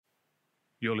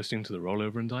You're listening to the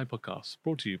Rollover and Die podcast,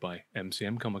 brought to you by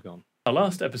MCM Comic Con. Our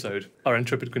last episode, our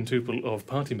intrepid quintuple of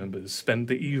party members spent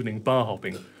the evening bar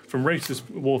hopping, from racist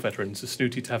war veterans to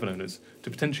snooty tavern owners to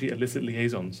potentially illicit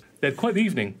liaisons. They had quite the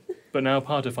evening, but now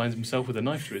Parter finds himself with a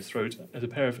knife to his throat as a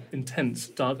pair of intense,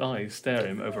 dark eyes stare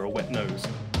him over a wet nose.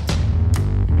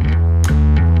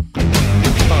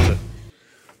 Parter,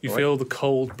 you feel the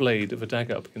cold blade of a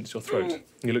dagger up against your throat. And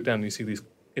you look down and you see these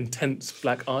intense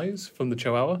black eyes from the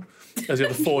Chihuahua as the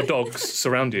other four dogs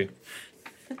surround you.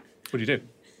 What do you do?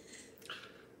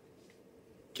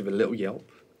 Give a little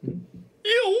yelp.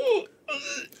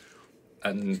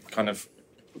 And kind of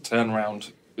turn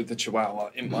around with the Chihuahua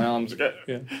in my arms again.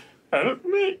 Yeah. Help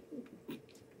me!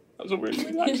 That was a really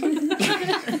weird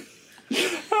accent.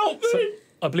 Help me!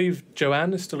 I believe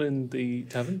Joanne is still in the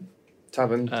tavern.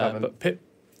 Tavern. But Pip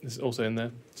is also in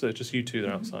there. So just you two,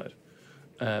 they're outside.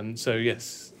 So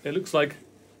yes, it looks like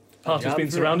Parter's been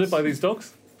surrounded by these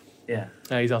dogs. Yeah.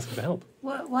 He's asking for help.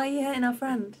 Why are you hitting our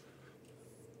friend?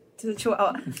 To the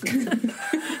Chihuahua.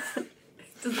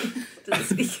 doesn't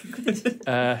speak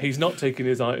English. He's not taking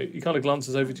his eye. He kind of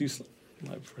glances over to you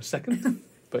like for a second,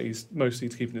 but he's mostly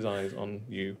keeping his eyes on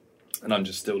you. And I'm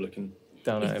just still looking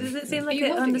down at Does him. it seem like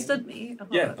it understood me?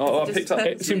 Yeah. I picked up.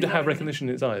 It seemed to have recognition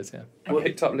in its eyes, yeah. I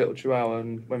picked up little Chihuahua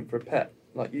and went for a pet,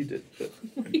 like you did. But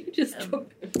You just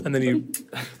dropped it. And then you,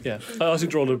 yeah. I asked you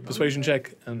to roll a persuasion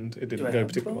check, and it Do didn't I go have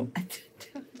particularly to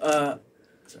well.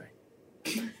 Sorry.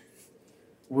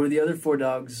 Were the other four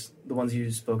dogs the ones you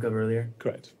spoke of earlier?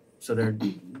 Correct. So they're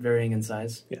varying in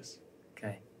size? Yes.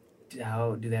 Okay.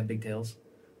 How do they have big tails?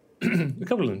 A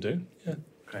couple of them do, yeah.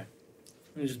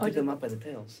 You just pick them up by the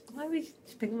tails. Why would you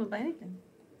just pick them up by anything?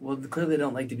 Well, clearly they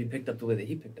don't like to be picked up the way that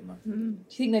he picked them up. Do you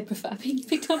think they prefer being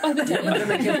picked up by the Yeah, but then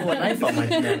they can't pull a knife on my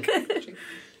neck.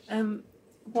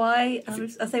 Why?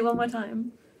 I'll say one more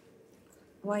time.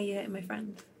 Why are you hitting my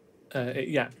friend? It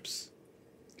yaps.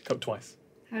 Up twice.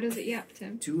 How does it yap,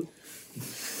 Tim? You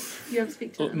ever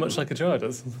speak to Well, much like a chihuahua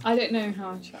does. I don't know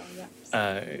how a child yaps.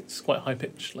 It's quite high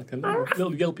pitched, like a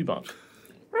little yelpy bark.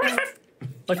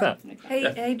 Like that.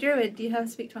 Okay. Hey, Druid, do you have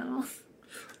speak to animals?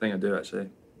 I think I do actually.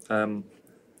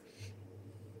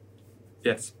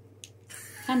 Yes,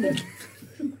 Handy.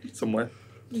 somewhere.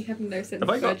 We have no sense Have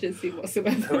I of got- urgency Have I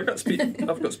whatsoever. got speak?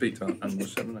 I've got speak to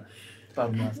animals, haven't I?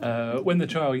 Bottom left. When the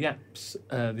chihuahua yaps,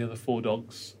 the other four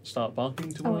dogs start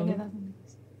barking to Oh, one I know another.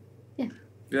 that one.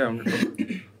 Yeah,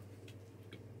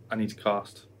 I need to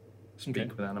cast speak Okay.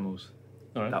 with animals.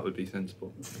 All right. That would be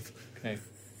sensible. Okay.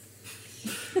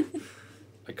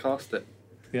 I cast it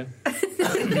Yeah.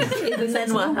 And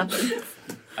then what happens?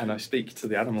 and I speak to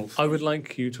the animals. I would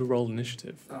like you to roll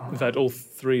initiative. In fact, all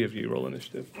three of you roll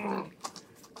initiative.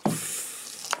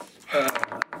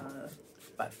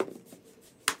 5.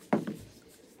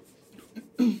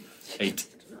 8.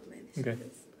 Okay.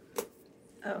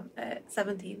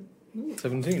 17.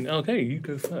 17. Okay, you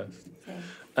go first.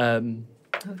 Okay.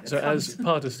 So as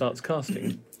Parter starts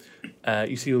casting,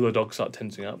 you see all the dogs start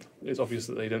tensing up. It's obvious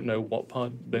that they don't know what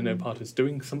part. They know Parter's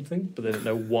doing something, but they don't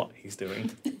know what he's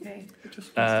doing. Okay.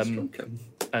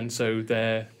 And so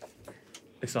they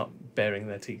start baring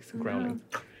their teeth and growling.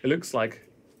 It looks like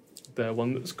the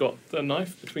one that's got the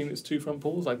knife between its two front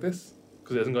paws, like this,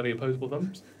 because it hasn't got any opposable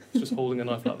thumbs. It's just holding a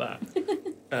knife like that.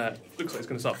 Looks like it's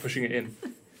going to start pushing it in.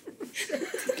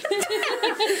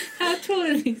 How tall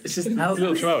are these? It's just how,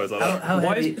 Little chihuahuas like that. how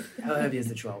heavy is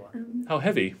the Chihuahua? How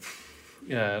heavy?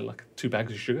 Yeah, like 2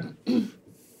 bags of sugar.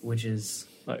 Which is...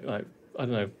 Like I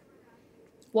don't know,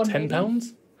 One 10 maybe?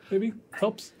 pounds maybe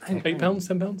tops. 8 pounds,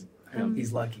 10 pounds.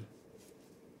 He's lucky.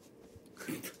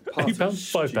 8 pounds,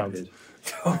 5 pounds.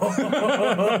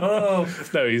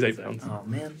 No, he's 8 pounds. Oh,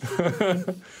 man.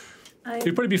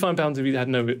 He'd probably be 5 pounds if he had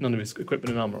none of his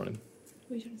equipment and armor on him.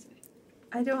 What are you trying to say?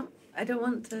 I don't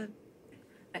want to.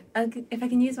 If I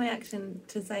can use my action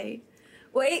to say,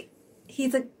 wait,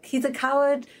 he's a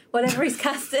coward. Whatever he's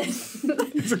casting,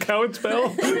 It's a coward spell.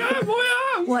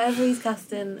 whatever he's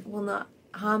casting will not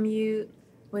harm you.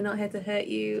 We're not here to hurt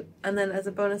you. And then, as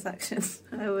a bonus action,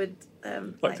 I would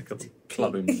Like to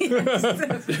Club him.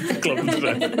 club him to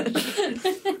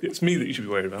death. It's me that you should be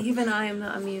worried about. Even I am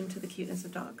not immune to the cuteness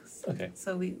of dogs. Okay.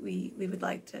 So we would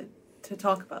like to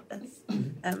talk about this.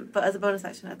 But as a bonus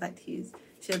action, I'd like to use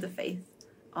Shield of Faith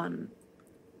on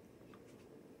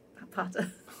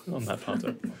Parter. On that part.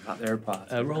 That there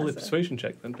part. Roll a persuasion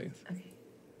check then, please. Okay.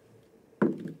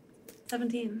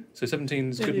 17. So 17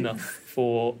 is good enough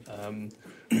for,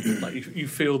 like you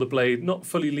feel the blade not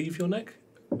fully leave your neck,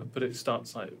 but it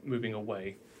starts like moving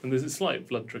away, and there's a slight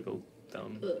blood trickle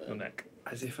down your neck.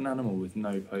 As if an animal with no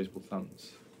opposable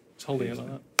thumbs. It's holding it like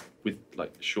that. With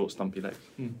like short, stumpy legs.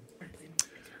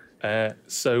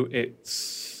 So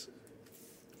it's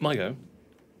my go.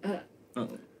 Oh.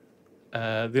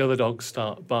 The other dogs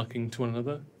start barking to one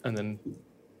another, and then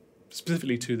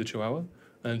specifically to the Chihuahua.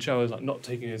 And Chihuahua's like not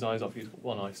taking his eyes off you. He's got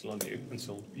one eye still on you, and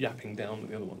still yapping down at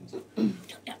the other ones.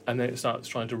 And then it starts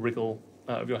trying to wriggle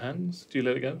out of your hands. Do you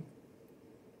let it go?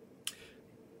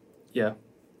 Yeah,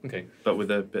 Okay. but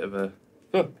with a bit of a...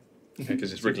 Okay.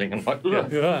 Because it's wriggling and like...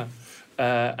 Yeah.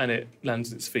 And it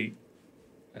lands at its feet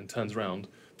and turns around,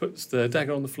 puts the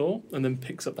dagger on the floor, and then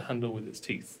picks up the handle with its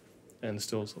teeth, and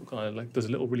still sort of kind of like does a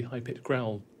little really high pitched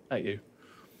growl at you.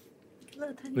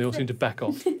 Little tiny They all seem to flip. back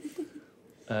off.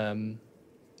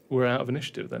 We're out of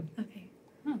initiative then. Okay.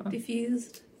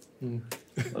 Diffused. Mm.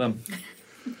 Well,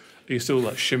 Are you still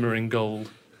like shimmering gold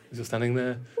as you're standing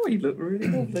there? oh, you look really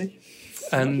lovely.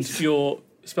 And your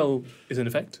spell is in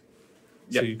effect,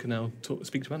 so Yep. you can now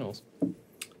speak to animals.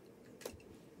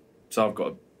 So I've got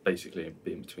to basically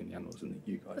be in between the animals and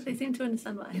you guys. But they seem to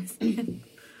understand what I'm saying.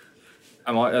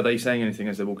 Are they saying anything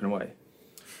as they're walking away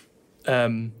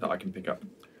Um, that I can pick up?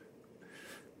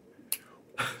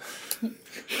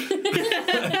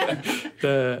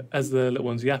 as the little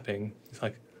one's yapping, it's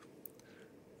like,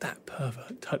 that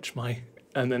pervert touched my...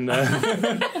 And then...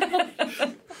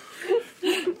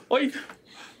 Oi,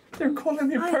 they're calling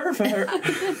me a pervert.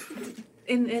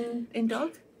 In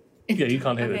dog? yeah, you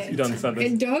can't hear this. Okay. You don't understand this.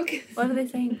 Good dog. What are they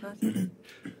saying, Party?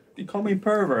 You call me a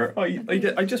pervert.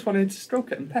 I just wanted to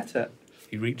stroke it and pet it.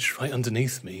 He reached right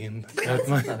underneath me and grabbed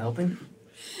my... Not helping.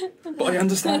 But I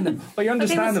understand them. I Okay,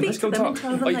 understand well, them. speak Let's to go them talk. and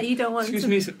tell them Oi, that you don't want excuse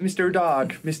to... me, Mr.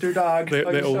 Dog. Mr. Dog. They're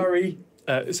I'm all- sorry.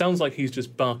 it sounds like he's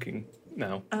just barking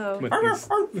now. Oh. With his-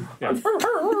 yeah.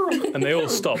 And they all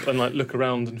stop and like look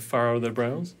around and furrow their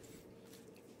brows.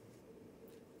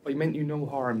 I meant you no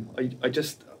harm. I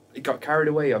got carried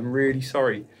away. I'm really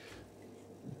sorry.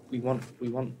 We want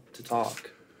to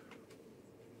talk.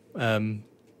 One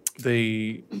of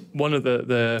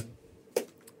the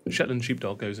Shetland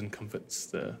sheepdog goes and comforts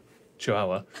the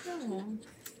Chihuahua,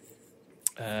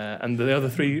 and the other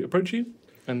three approach you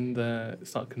and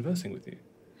start conversing with you.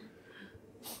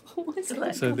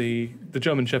 Select. So the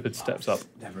German Shepherd steps up.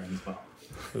 Never ends well.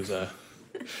 Goes,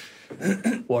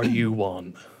 what do you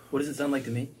want? What does it sound like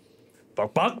to me?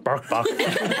 Bark, bark, bark, bark.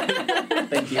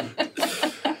 Thank you.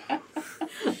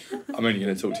 I'm only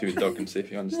going to talk to you as dog and see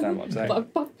if you understand what I'm saying.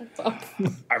 Buck, buck, buck.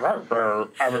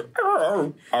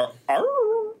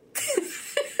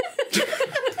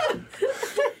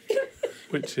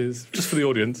 Which is, just for the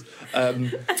audience, For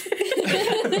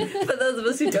those of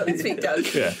us who don't speak dog.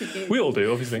 yeah, we all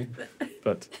do, obviously.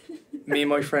 But Me and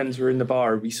my friends were in the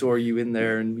bar. We saw you in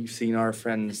there, and we've seen our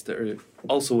friends that are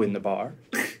also in the bar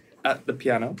at the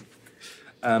piano.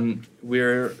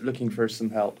 We're looking for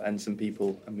some help and some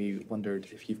people, and we wondered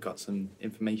if you've got some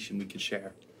information we could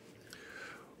share.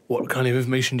 what kind of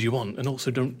information do you want? And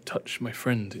also, don't touch my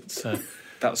friend. It's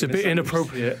That's it's a bit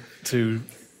inappropriate to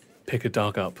pick a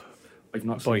dog up. I've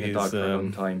not Boy, seen a dog he's, for a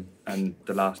long time, and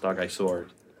the last dog I saw,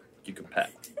 you could pet.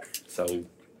 So,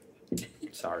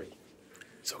 sorry.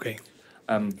 It's okay.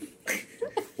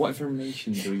 What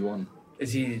information do you want?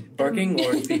 Is he barking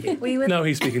or speaking? We would, No,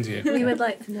 he's speaking to you. we would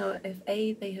like to know if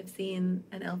A, they have seen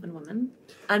an elven woman,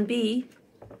 and B,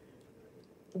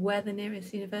 where the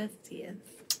nearest university is.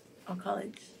 Or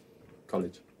college.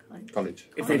 College. College.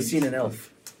 If they've seen an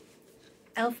elf.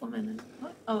 Elf woman. And,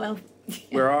 what? Oh, elf.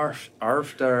 We're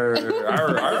after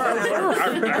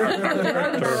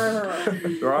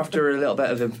we're after a little bit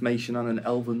of information on an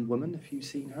elven woman. Have you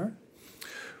seen her?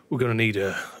 We're going to need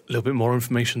a little bit more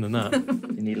information than that.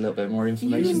 You need a little bit more You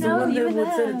information. know, one you that were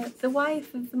was there. The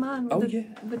wife of the man with Oh, the... yeah.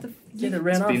 With the Yeah, that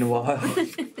ran It's off. been a while.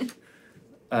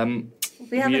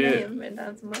 we have a Yeah. name written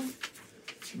down somewhere.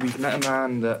 We've met a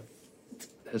man that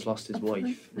has lost his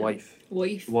wife. Wife.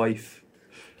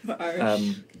 For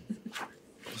Irish.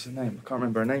 What's her name? I can't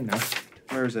remember her name now.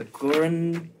 Where is it?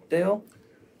 Glorindale?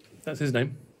 That's his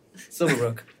name.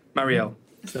 Silverbrook. Marielle.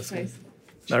 That's Nice.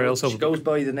 Marielle She Silverberg. goes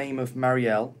by the name of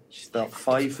Marielle. She's about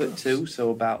 5'2", so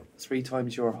about 3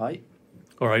 times your height,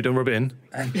 All right, don't rub it in.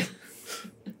 and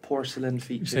porcelain You're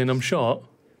features. saying I'm short?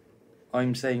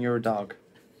 I'm saying you're a dog.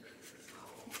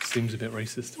 Seems a bit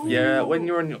racist. Yeah, when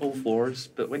you're on your all fours,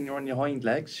 but when you're on your hind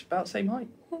legs, she's about the same height.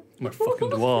 I'm a fucking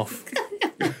dwarf.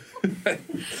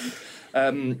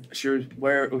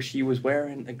 She was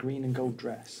wearing a green and gold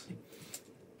dress.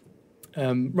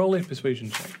 Roll a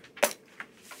persuasion check.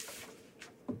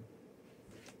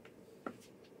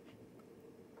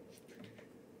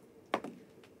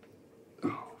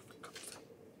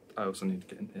 I also need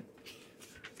to get in here.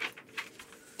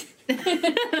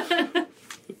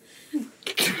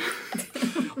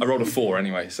 I rolled a 4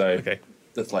 anyway, so Okay.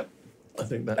 that's like I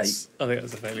think that's a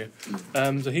failure.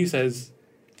 So he says,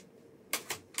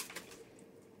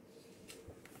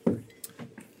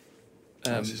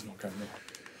 This is not going well.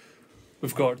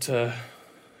 we've got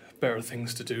better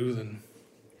things to do than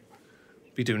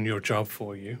be doing your job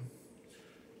for you.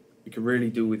 We could really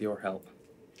do with your help.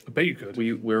 I bet you could.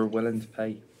 We're willing to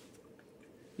pay.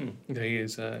 Okay, he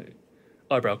is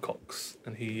eyebrow cocks,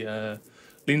 and he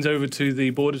leans over to the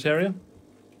boarded area,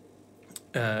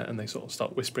 and they sort of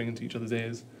start whispering into each other's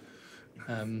ears.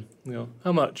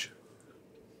 How much?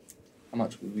 How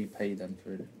much would we pay them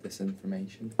for this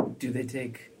information? Do they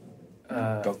take?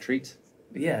 Dog treats?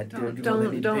 Yeah. Don't will they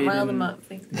be paid rile in- them up.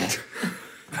 Think.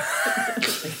 I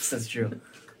guess that's true.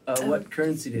 What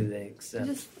currency do they accept?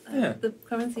 Just Yeah. the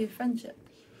currency of friendship.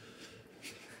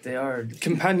 They are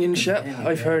Companionship. Yeah,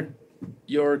 I've yeah. heard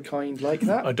you're kind like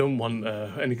that. I don't want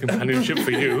any companionship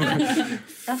for you.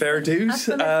 Fair dues.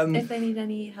 Ask them if they need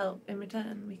any help in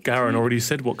return. We can Garen already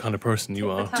said what kind of person you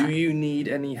are. Do you need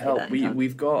any help? that in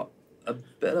We've got a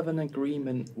bit of an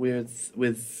agreement with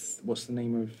what's the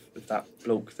name of that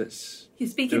bloke that's You're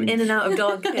speaking doing- in and out of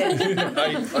dog here.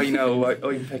 I know,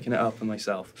 I'm picking it up on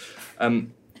myself.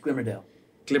 Glimmerdale.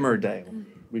 Glimmerdale.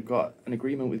 We've got an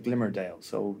agreement with Glimmerdale,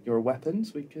 so your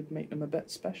weapons, we could make them a bit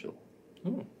special.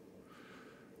 Oh.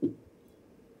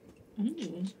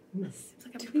 Mm. It's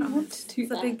like a Do we want promise. to do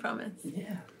It's a that? big promise.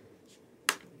 Yeah.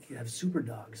 You have super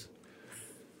dogs.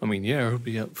 I mean, yeah, I'll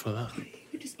be up for that. You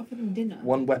could just offer them dinner.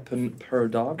 One weapon per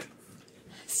dog.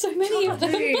 So many of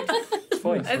them. It's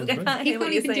fine. I can't He hear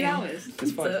what can't you're even do saying. ours.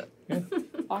 It's fine. So,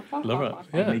 Love it.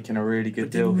 I'm Yeah. making a really good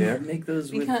But deal didn't we here. Make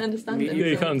those we with can't understand medium- Yeah,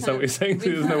 you so can't understand what you're saying, so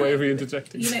we there's no can't. way of you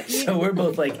interjecting. You know, So we're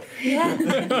both like, Yeah.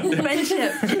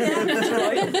 Friendship. That's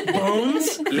right.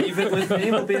 Bones. Leave it with me.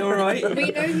 It'll be all right. but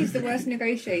you know he's the worst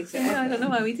negotiator. I don't know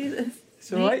why we do this.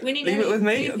 It's all right. We need Leave it with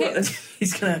me. I've got this.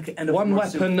 he's gonna end up One more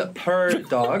weapon per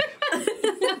dog.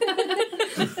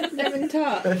 Lemon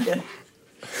tart.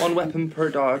 One weapon per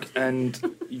dog, and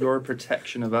your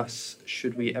protection of us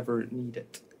should we ever need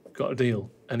it. Got a deal.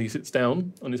 And he sits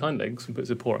down on his hind legs and puts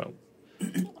his paw out.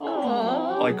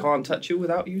 Aww. I can't touch you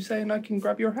without you saying I can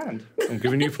grab your hand. I'm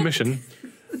giving you permission.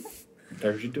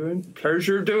 Pleasure doing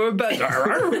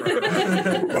better.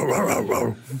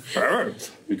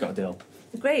 We got a deal.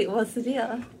 Great. What's the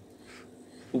deal?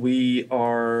 We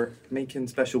are making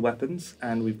special weapons,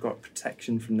 and we've got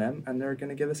protection from them, and they're going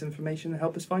to give us information and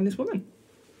help us find this woman.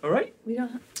 All right? We don't.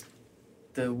 Have,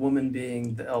 the woman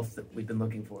being the elf that we've been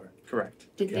looking for. Correct.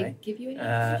 Did Okay. they give you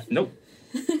any? Nope.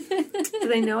 do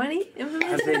they know any information?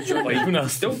 Have they I joined? Even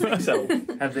us. don't think so.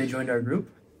 Have they joined our group?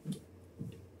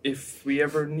 If we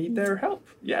ever need their help,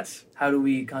 yes, How do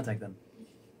we contact them?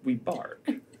 we bark.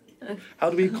 How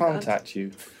do we contact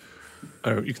you?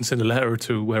 You can send a letter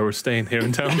to where we're staying here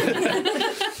in town.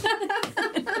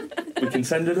 We can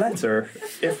send a letter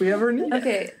if we ever need it.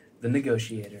 Okay. The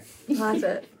negotiator. Have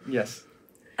it. Yes.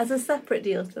 As a separate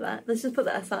deal to that, let's just put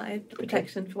that aside.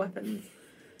 Protection for weapons.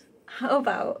 How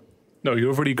about No, you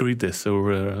already agreed this, so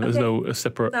there's Okay. no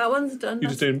separate. that one's done? You're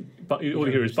just doing. All you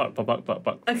hear is buck, buck, buck, buck,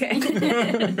 buck. Okay.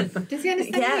 Does he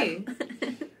understand Yeah. you?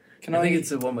 Can I think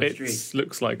it's a one-way It street.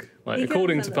 looks like He can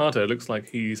according to understand Parter, it looks like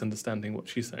he's understanding what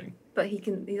she's saying. But he's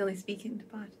only speaking to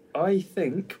Bart. I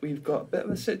think we've got a bit of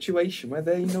a situation where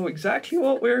they know exactly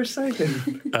what we're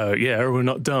saying. Yeah, we're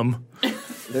not dumb.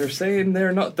 They're saying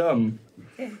they're not dumb.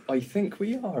 Yeah. I think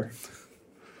we are.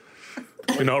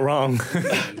 We're not wrong.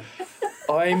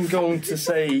 I'm going to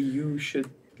say you should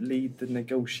lead the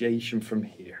negotiation from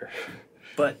here.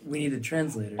 But we need a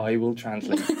translator. I will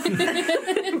translate.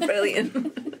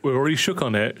 Brilliant. We're already shook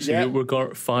on it. So Yeah. we've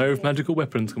got 5 magical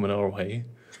weapons coming our way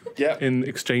Yeah, in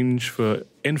exchange for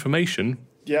information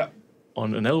yeah.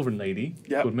 on an elven lady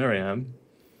Yeah. called Marianne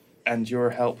And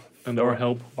your help. and our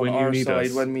help on when you our need side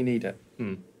us. when we need it.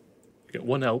 You get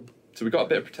 1 help. So we got a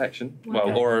bit of protection. Okay.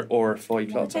 Well, or 5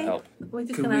 lots of Okay. help. We're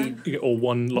just Could gonna. we- You get all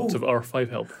 1 lot of our 5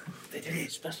 help. They didn't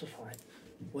specify.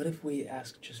 What if we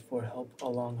ask just for help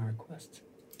along our quest?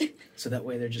 So that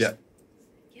way they're just... Yeah.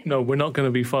 No, we're not going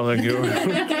to be following you. We're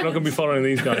not going to be following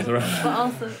these guys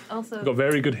around. But also. We've got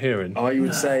very good hearing. I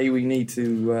would say we need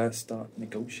to start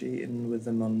negotiating with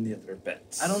them on the other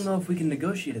bits. I don't know if we can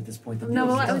negotiate at this point. The No,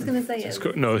 deal's what I was done. going to say It's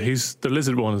is. no, he's the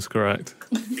lizard one is correct.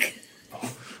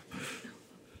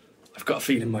 I've got a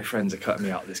feeling my friends are cutting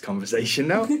me out of this conversation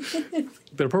now.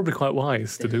 They're probably quite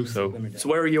wise to do so. So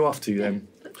where are you off to then?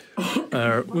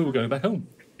 We were going back home.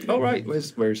 All right,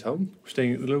 where's home? We're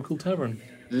staying at the local tavern.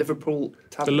 Liverpool The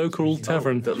Tavern. local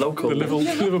tavern. The local. The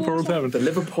Liverpool tavern. The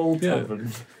Liverpool Yeah.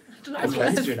 Tavern.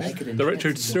 Richard, I could The inject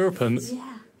Richard some- Serpent.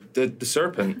 Yeah. The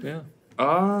serpent. Yeah.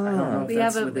 Ah. I don't know. We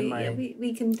That's have a. within my-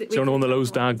 We can do. It's the only one that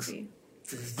loves dags.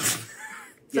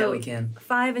 Yeah, So- we can.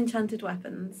 5 enchanted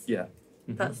weapons. Yeah.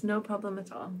 That's no problem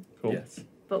at all. Cool. Yes.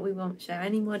 But we won't share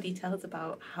any more details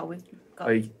about how we've got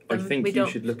I them. think we you don't...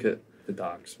 should look at the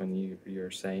dogs when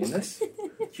you're saying this.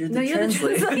 You're the No, you're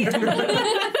translator. the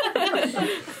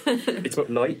It's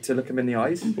polite to look them in the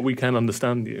eyes. But we can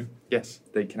understand you. Yes,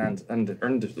 they can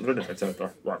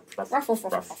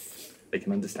they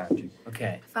can understand you.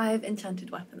 Okay. 5 enchanted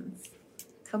weapons.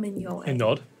 Coming your way. Hey,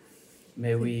 nod.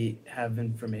 May we have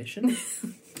information?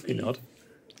 Hey, nod.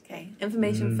 Okay.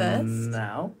 Information first.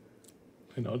 Now.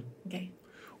 Hey, nod. Okay.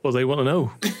 Well, they want to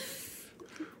know.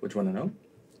 Which one to know?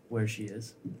 Where she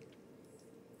is.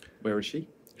 Where is she?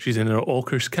 She's in her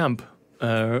Orcish camp.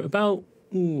 About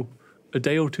a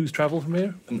day or two's travel from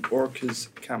here. An Orca's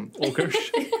camp.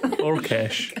 Orcish.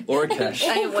 Orcish. Orcash.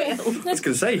 I Giant whale. was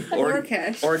going to say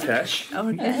Orcish. Orcash.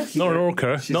 Okay. Not an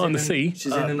orca, She's not in the an- sea.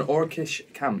 She's in an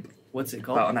Orcish camp. What's it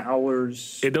About called? an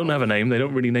hour's. It don't have a name. They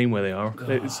don't really name where they are.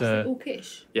 It's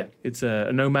Orcish. it's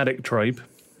a nomadic tribe.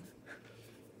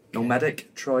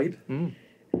 Nomadic tribe.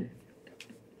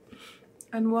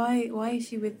 And why is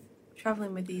she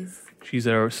traveling with these? She's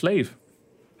a slave.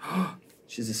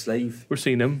 She's a slave We're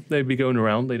seeing them. They'd be going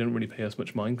around. They don't really pay us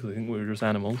much mind because they think we're just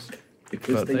animals.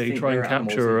 because But they they think try and they're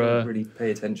animals, capture, they don't uh, really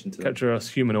pay attention to them. Capture us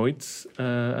humanoids,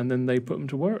 and then they put them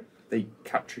to work. They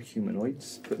capture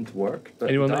humanoids, put them to work. But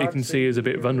Anyone that you dogs, can see is a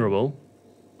bit vulnerable,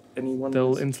 Anyone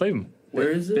they'll that's enslave them. Where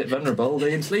is a bit it? vulnerable,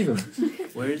 they enslave them.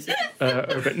 Where is it?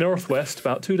 A bit northwest,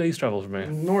 about 2 days' travel from here.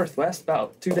 Northwest,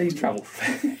 about 2 days' travel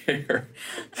from here.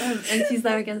 And she's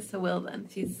there against her will. Then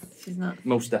she's not.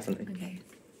 Most definitely, Okay.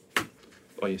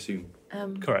 I assume.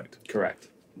 Correct. Correct.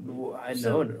 Well, I know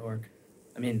So- an orc.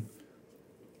 I mean,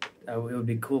 it would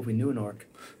be cool if we knew an orc.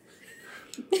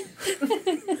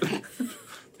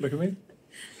 Look at me.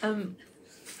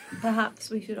 Perhaps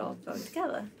we should all go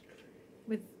together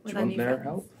with Do you our want new their friends.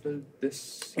 help for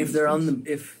this? If they're on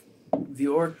the, if the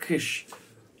orcish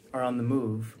are on the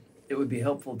move, it would be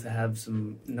helpful to have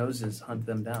some noses hunt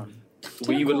them down.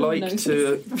 We would Don't call like them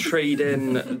to trade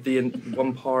in the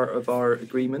one part of our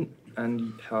agreement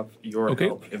and have your Okay.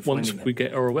 help in Once finding we it.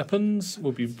 get our weapons,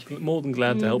 we'll be more than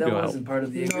glad to help that you out. wasn't part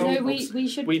of the No. agreement. No, we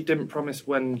should. We didn't promise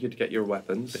when you'd get your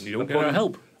weapons. Then you don't get our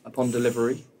help. Upon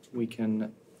delivery, we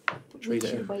can we trade it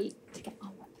should in. wait to get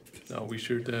our weapons. No, we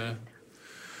should.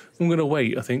 I'm going to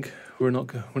wait. I think we're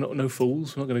not no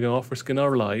fools. We're not going to go off risking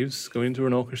our lives, go into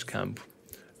an Orcish camp,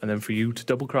 and then for you to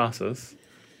double cross us,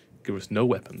 give us no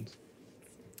weapons.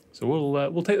 So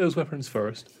we'll take those weapons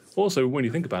first. Also, when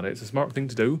you think about it, it's a smart thing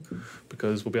to do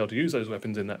because we'll be able to use those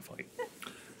weapons in that fight.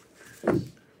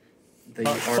 They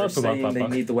Apart are from saying that, they Buck.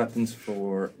 need the weapons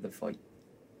for the fight.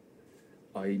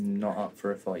 I'm not up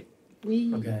for a fight.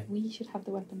 Okay. We should have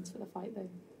the weapons for the fight, though.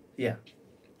 Yeah.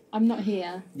 I'm not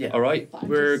here. Yeah. All right, But I'm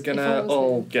we're just- if I gonna was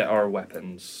all there- get our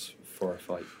weapons for a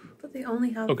fight. But they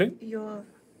only have Okay. your.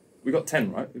 We got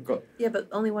 10, right? We've got Yeah, but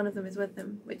only one of them is with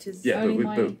them, which is. Yeah, but Only we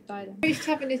my both- diadem. Which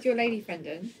tavern is your lady friend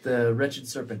in? The wretched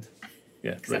serpent.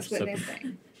 Yeah, Because that's where they're register.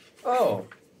 staying. Oh.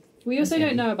 We also Okay.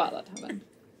 don't know about that tavern.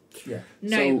 Yeah.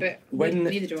 No, So but when-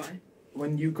 neither do I.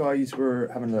 when you guys were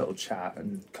having a little chat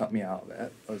and cut me out of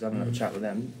it. I was having a little chat with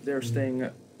them. They're staying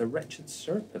at the Wretched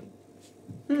Serpent.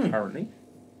 Apparently,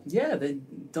 Yeah, they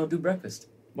don't do breakfast.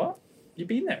 what? You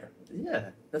been there?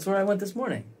 Yeah, that's where I went this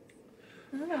morning.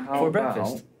 How For about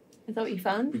breakfast. Is that what you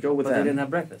found? we go with But they them? didn't have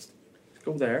breakfast.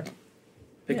 Go there,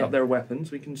 pick Yeah. up their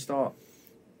weapons. We can start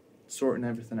sorting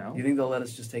everything out. You think they'll let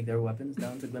us just take their weapons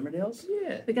down to Glimmerdale's?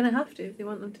 Yeah. They're gonna have to if they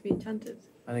want them to be enchanted.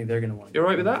 I think they're going to want. You all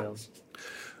right with that? Glimmerdale's.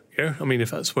 Yeah, I mean, if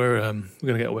that's where we're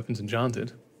going to get our weapons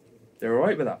enchanted. They're all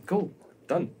right with that. Cool.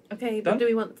 Done. Okay, Done?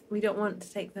 but we don't want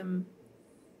to take them.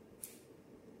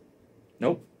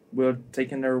 Nope. We're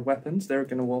taking their weapons. They're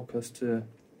going to walk us to,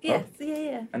 Yes,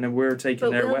 yeah. and then we're taking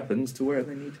But their we'll- weapons to where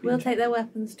they need to be. We'll take their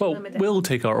weapons to Well, Glimmerdale. we'll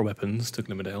take our weapons to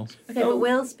Glimmerdale. Okay, Oh. but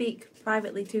we'll speak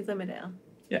privately to Glimmerdale.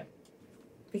 Yeah.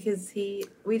 Because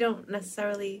we don't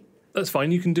necessarily. That's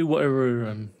fine. You can do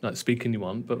whatever like speaking you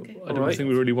want, but Okay. I don't Alright. think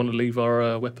we really want to leave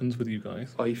our weapons with you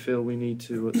guys. I feel we need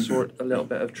to sort a little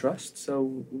bit of trust,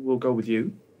 so we'll go with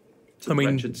you. to I mean,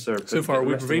 Wretched Serpent, So far, get the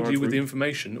we've rest of provided our you with the group,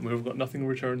 information, and we've got nothing in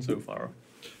return so far.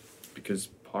 because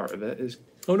part of it is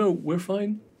Oh no, we're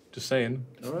fine. Just saying,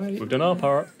 all right. we've done our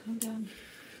part. Calm down.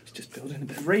 It's just building a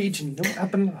bit of rage, and you know what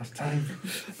happened last time.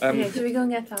 Okay, so we go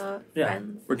and get our Yeah.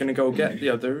 friends. We're gonna go get the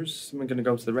others. And we're gonna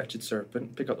go to the Wretched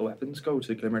Serpent, pick up the weapons, go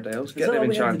to Glimmerdale's, Is get that them all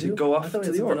we had to enchanted, do? go I off thought we to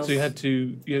had the something orcs. else. So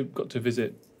you got to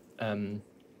visit the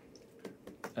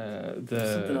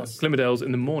Something else. Glimmerdale's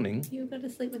in the morning You got to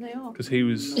sleep with Naor. because he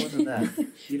was. No, wasn't that.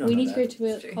 You don't We know need that. to go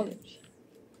to It's a true. college.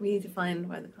 We need to find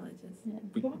where the college is.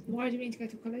 Yeah. Why do we need to go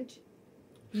to college?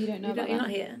 You don't know You're about not that?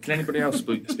 here. Can anybody else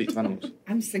speak to animals?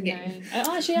 I'm No. singing.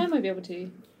 Actually, I might be able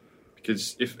to,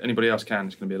 Because if anybody else can,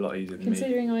 it's going to be a lot easier than me.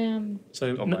 considering I am.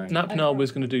 So Oh, my. Napnar Okay.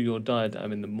 was going to do your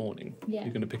diadem in the morning. Yeah.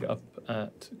 You're going to pick it up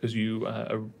because you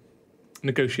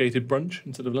negotiated brunch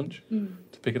instead of lunch Mm.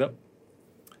 to pick it up.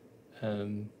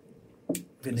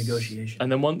 Good negotiation.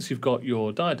 And then once you've got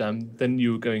your diadem, then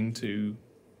you're going to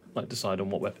like decide on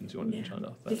what weapons you want to Yeah. try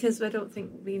off. Because I don't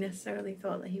think we necessarily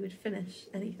thought that he would finish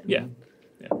anything. Yeah.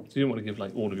 Yeah. So you don't want to give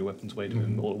like all of your weapons away to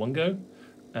him all at one go.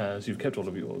 So you've kept all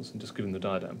of yours and just given the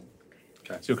diadem.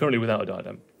 Okay. So you're currently without a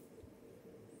diadem.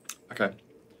 Okay.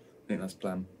 I think that's the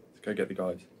plan. Let's go get the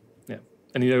guys.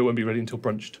 And you know it won't be ready until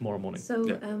brunch tomorrow morning. So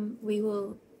Yeah. we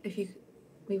will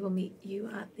meet you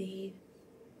at the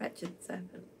Wretched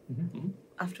Serpent Mhm.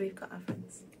 after we've got our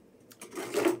friends.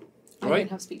 I Right.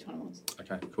 don't have speak to animals.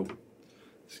 Okay, cool.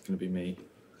 This is going to be me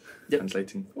Yep.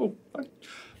 translating. Oh, fine.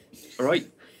 All right.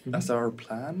 That's our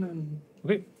plan, and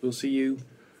Okay. we'll see you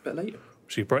a bit later.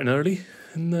 See you bright and early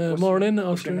in the What's- morning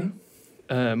what's after.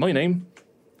 your My name.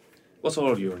 What's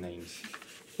all your names?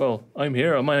 Well, I'm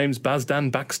here. My name's Bazdan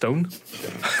Backstone.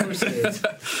 Of course it is.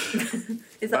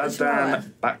 Is that the Chihuahua?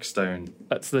 Bazdan Backstone.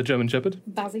 That's the German Shepherd.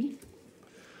 Bazzy.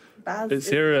 Baz It's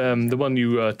is- here, the one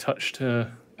you touched,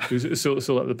 who's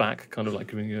still at the back, kind of like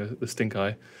giving you the stink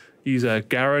eye. He's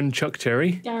Garen Chuck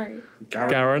Cherry. Gary.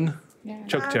 Garen Yeah.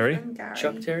 Chuck Baz Cherry. and Gary.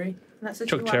 Chuck Terry? That's a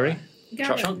Chuck Chihuahua. Cherry.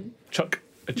 Garen. Chuck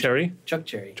a Cherry. Chuck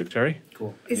Cherry. Chuck Cherry.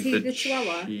 Cool. Is he the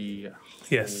Chihuahua?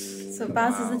 Yes. So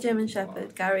Baz is Wow. the German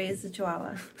Shepherd. Gary is the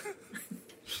Chihuahua.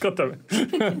 God damn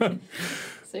it.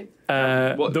 So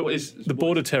What is The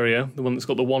Border Terrier, the one that's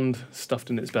got the wand stuffed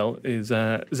in its belt, is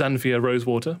Xanthia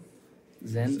Rosewater.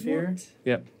 Zenfear?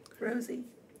 Rosie.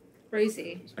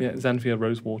 Rosie. Yeah, Xanthia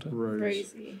Rosewater.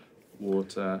 Rosie.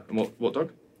 Water. And what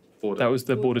dog? Border. That was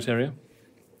the Border Terrier.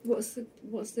 What's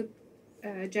the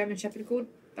German Shepherd called?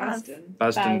 Baz. Baston.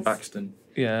 Basden Baz. Baxton.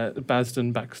 Yeah,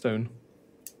 Bazden Backstone.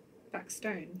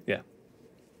 Backstone. Yeah.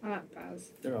 I like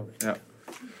Baz. They're all right.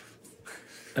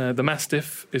 The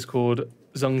Mastiff is called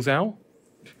Zhang Zhao.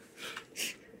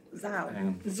 Zhao. Hang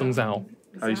on. Zhang Zhao.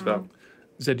 How do you spell?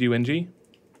 Z-U-N-G.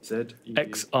 Z.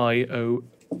 X-I-O.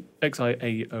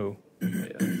 X-I-A-O. Yeah,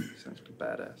 sounds like a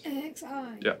badass. XI.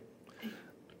 Yeah.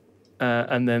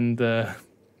 And then the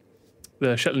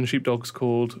Shetland sheepdog's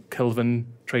called Kelvin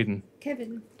Traden.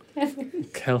 Kevin.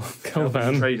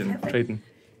 Kelvan Trading. Traden.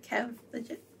 Kev,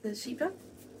 the sheepdog?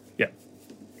 Yeah.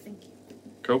 Thank you.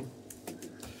 Cool.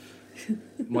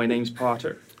 My name's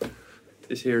Potter.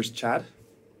 This here's Chad.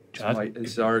 Chad.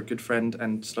 This is our good friend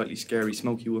and slightly scary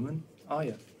smoky woman. Oh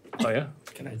yeah. Oh yeah.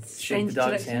 Can I shake Strange the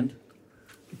dog's direction.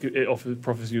 It hand?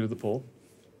 proffers you with the paw.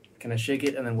 Can I shake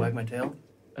it and then wag my tail?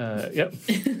 Yep.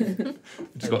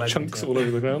 It's got chunks all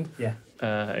over the ground. Yeah.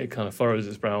 It kind of furrows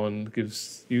its brow and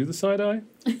gives you the side eye.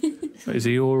 Is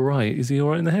he all right? Is he all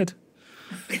right in the head?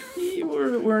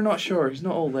 We're not sure. He's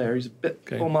not all there. He's a bit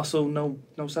Okay. all muscle, no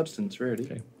substance really.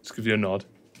 Okay. Just gives you a nod.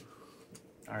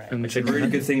 All right. And I said really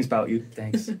good things about you.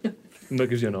 Thanks. And that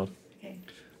gives you a nod. Okay.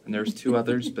 And there's two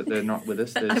others, but they're not with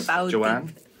us. I There's bowed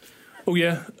Joanne. Oh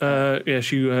yeah.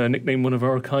 She nicknamed one of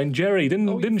our kind Jerry,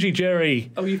 didn't she,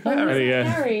 Jerry? Oh, you've Oh, met her. yeah.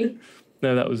 Gary.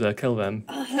 No, that was Kelvan.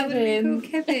 That would be cool,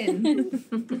 Kevin.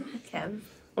 Kev.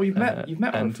 Oh, you've met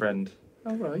our and- friend.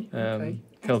 Oh right. Okay.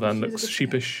 Kelvan She was a looks good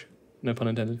sheepish. No pun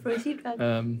intended. For a sheepdog.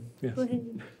 Yes. Go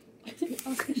ahead.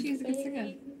 Oh, so she's a good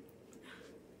singer.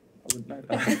 I wouldn't know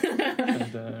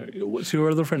that. And, what's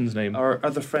your other friend's name? Our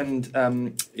other friend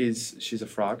she's a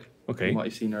frog. Okay. You might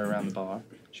have seen her around the bar.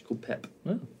 She's called Pip.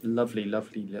 Oh. Lovely,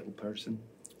 lovely little person.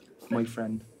 My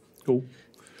friend. Cool.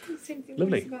 Same thing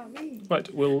Lovely. about me.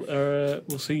 Right,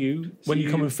 we'll see you when See you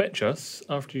come you. and fetch us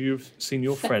after you've seen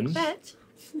your friend. Fetch.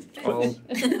 I'll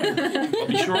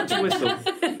be sure to whistle.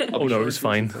 Oh no, it's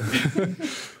fine.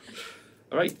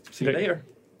 All right. See you Okay. later.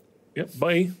 Yep,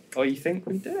 bye. Oh, you think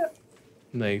we did it?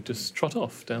 And they just trot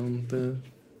off down the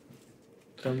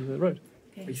road.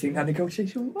 You Okay. think that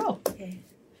negotiation went well? Okay.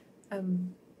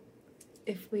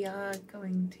 If we are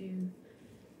going to,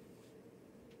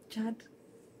 Chad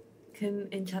can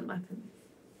enchant weapons.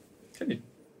 Can you?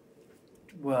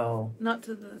 Well, Not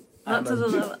to the. I'm Not to the a-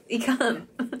 level. He can't.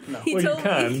 no. He Well, you told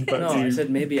can, me. but No, you I said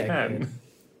maybe I can. could.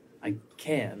 I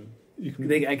can. You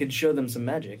can. I could show them some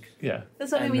magic. Yeah,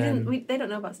 That's what I And mean. then- They don't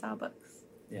know about Starbucks.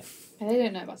 And they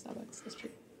don't know about Starbucks. That's true.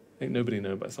 ain't nobody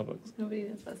know about Starbucks. Nobody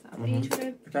knows about Starbucks. Are you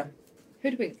trying to Okay.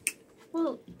 hoodwink?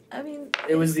 Well, I mean,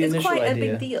 It was the it's initial quite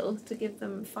idea. a big deal to give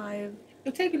them 5.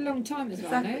 It'll take a long time as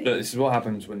well, Exactly. no? This is what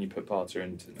happens when you put Potter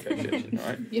into negotiation,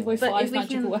 right? You avoid But 5 if we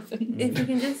magical can- weapons. If we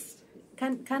can just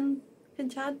can Can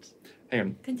Chad Hang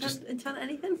on. enchant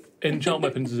anything? Enchant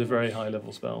weapons is a very high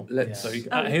level spell. Let's So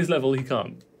at his level, he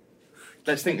can't.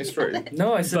 let's think this through.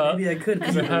 No, I said But maybe I could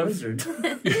because you I'm a have- wizard.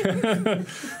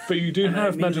 But you do And I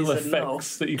have magical immediately said no.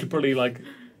 effects that you could probably like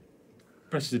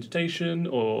prestidigitation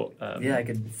or Yeah, I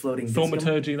could floating disc 'em.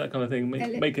 thaumaturgy, that kind of thing.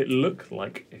 Ele- Make it look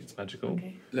like it's magical.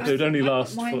 Okay. So it would only I've got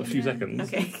last for a mine, few yeah. seconds.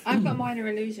 Okay. I've got minor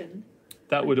illusion.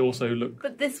 That would also look.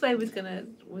 But this way was gonna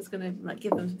like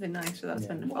give them something nice without Yeah.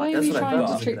 spending Why are That's we what I trying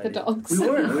thought. to trick the dogs? We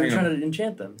weren't. We were Hang on. trying to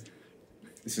enchant them.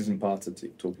 This isn't part of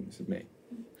talking. This is me.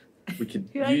 We could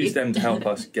Who are use you? them to help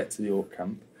us get to the orc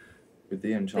camp with the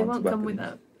They enchanted won't weapons. come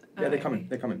without. Yeah, they're coming.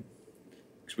 They're coming.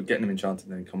 Because we're getting them enchanted,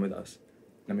 and then come with us.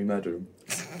 Then we murder them.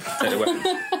 Take the weapons.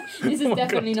 This is Oh,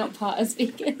 definitely not part of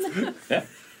speaking. Yeah.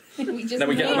 we just Then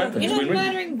we get the weapons. You're not Win-win.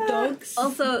 murdering dogs.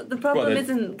 Also, the problem Well, then-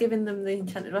 isn't giving them the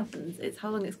enchanted weapons; it's how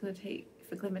long it's going to take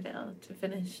for Glimmerdale to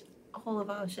finish all of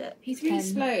our shit. He's really 10.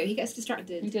 slow. He gets He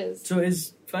distracted. does. So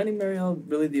is finding Marielle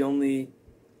really the only?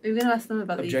 We were going to ask them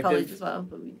about the Objective? college as well,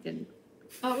 but we didn't.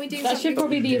 Aren't we doing That should something-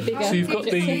 probably be a bigger. aren't So you've we got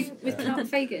doing the- something with Count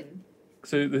Fagin?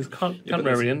 So there's Count Yeah, but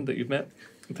there's- Marion that you've met.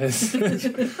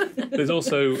 There's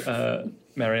also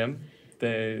Miriam.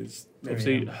 There's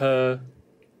obviously Miriam. her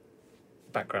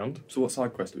background. So what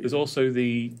side quest do we There's do? also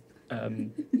the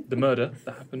murder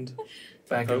that happened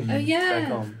Back home. Oh, yeah. Back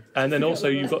home. And then Forgot also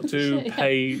about you've that. got to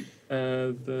pay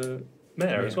the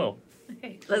mayor as well.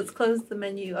 Okay, let's close the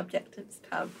menu objectives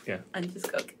tab. Yeah. And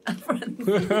just go get our friends.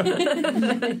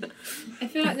 I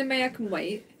feel like the mayor can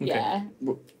wait. Yeah.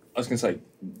 I was going to say,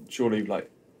 surely, like,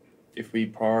 if we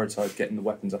prioritise getting the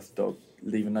weapons off the dog,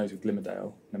 leaving those with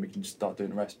Glimmerdale, then we can just start doing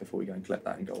the rest before we go and collect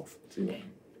that and go off. See what- Okay.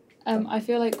 I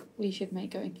feel like we should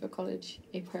make going to a college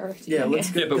a priority. Yeah,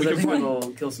 let's Yeah, go. but we Because I can think find-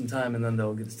 we'll kill some time and then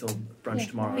they'll get still brunch Yeah.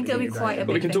 tomorrow. I think to it'll get be your quite diet.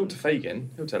 But we big can thing. talk to Fagin.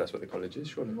 He'll tell us where the college is,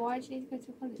 surely. Why do you need to go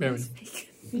to college? Marion.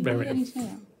 You Very- really need to know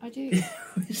that. I do.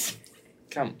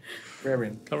 Count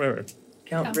Rarian, Can't remember.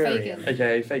 Count Count Varian. Fagin.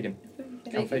 aka Fagin.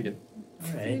 Count Fagin. Fagin. All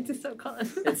You right. need to stop calling.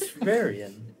 It's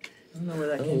Varian. I don't know where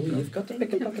that came from. got to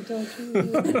pick a pocket too.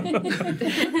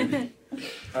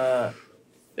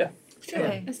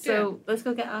 Okay, Let's do so let's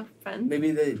go get our friends.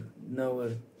 Maybe they know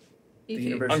the You two.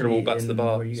 university. I'm gonna walk back to in the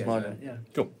bar, where you guys smiling. are at, Yeah.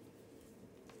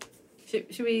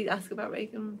 Should we ask about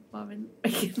Reagan while we're in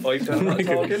Reagan? Oh, you've done that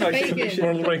Reagan. talking? I Fagin. think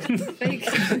Ronald Reagan.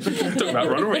 Fagin. Talk about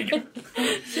Ronald Reagan.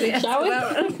 Should we ask Shall we?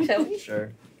 about Shall we?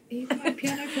 Sure. He's my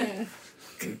piano player.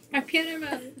 My piano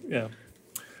man. Yeah.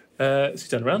 So you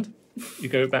turn around. You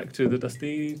go back to the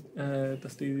dusty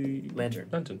Lantern.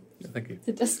 lantern. Yeah, thank you.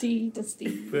 The dusty. The dusty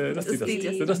Dusty dust.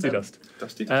 dust. The dusty dust.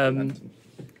 Dusty Um,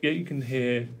 Yeah, you can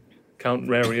hear Count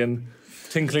Rarian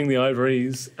tinkling the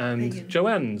ivories and Reagan.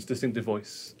 Joanne's distinctive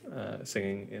voice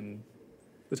singing in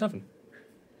the tavern.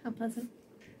 How pleasant.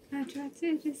 I tried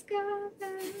to discover.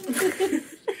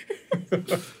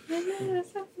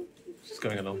 Just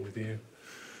going along with you.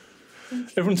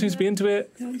 Everyone seems to be into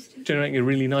it, generating a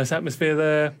really nice atmosphere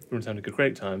there. Everyone's having a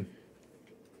great time.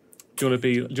 Do you want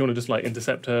to just like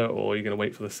intercept her, or are you going to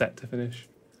wait for the set to finish?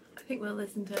 I think we'll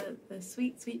listen to the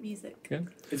sweet, sweet music.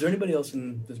 Is there anybody else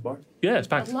in this bar? Yeah, it's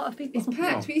packed. A lot of people. It's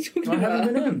packed. What are you talking No, I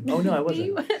haven't about? been in. Oh no, I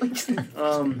You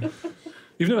wasn't.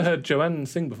 You've never heard Joanne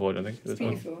sing before, I don't think. It's This one.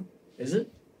 beautiful. Is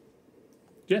it?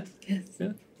 Yes. Yes.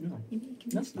 No.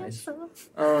 That's nice. So,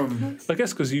 I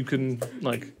guess because you can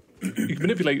you can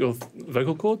manipulate your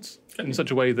vocal cords in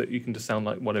such a way that you can just sound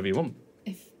like whatever you want.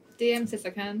 If DM says I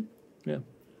can.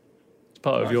 It's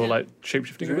part of your Yeah. like Is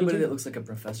shape-shifting there anybody ability. that looks like a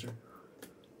professor?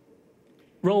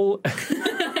 Roll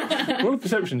roll a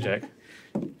perception check.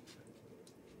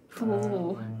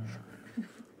 Oh.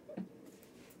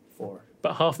 4.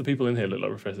 About half the people in here look like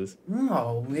professors.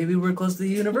 Oh, maybe we're close to the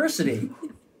university.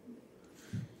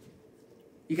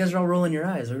 You guys are all rolling your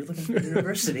eyes. Are we looking for the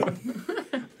university?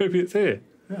 Maybe it's here.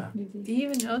 Yeah. do you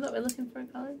even know that we're looking for a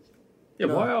college? Yeah,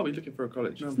 No. why are we looking for a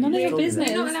college? No, None of you your told me that. business.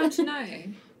 You're not allowed to know.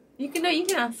 You can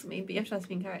ask me, but you have to ask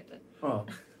me in character. Oh.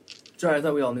 Sorry, I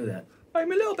thought we all knew that.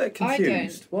 I'm a little bit I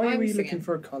confused. don't. Why are I'm we singing. looking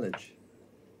for a college?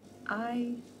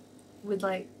 I would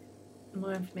like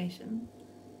more information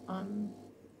on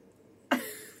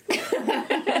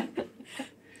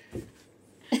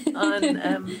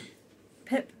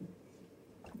Pip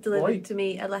delivered Why? to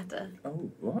me a letter, Oh,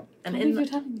 what? and Can't believe in you're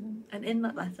that, telling them. and in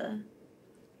that letter,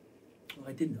 Oh,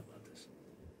 I did know about this.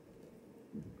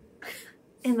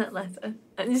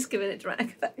 I'm just giving it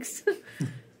dramatic effects.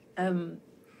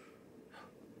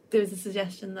 There was a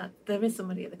suggestion that there is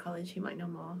somebody at the college who might know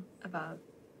more about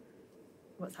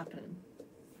what's happening.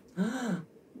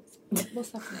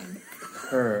 What's happening?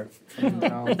 Her from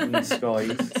down in the skies.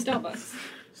 Starbucks.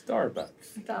 Starbucks.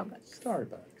 Starbucks.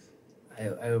 Starbucks. I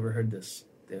overheard this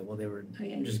They were Oh,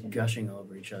 yeah, just yeah. gushing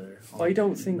over each other. I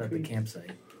don't think at the we-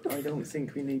 campsite. I don't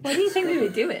think we need. What do you think we were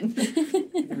doing?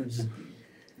 They were just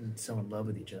so in love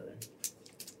with each other.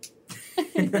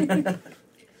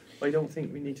 I don't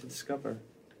think we need to discover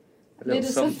a Little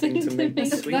little something to make it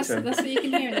That's sweeter. what you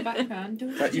can hear in the background.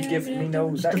 That you give me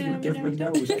nose. That you give me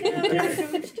nose.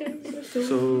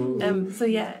 So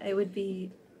yeah, it would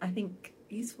be, I think,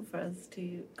 useful for us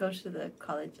to go to the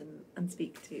college and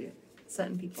speak to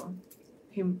certain people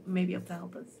who may be able to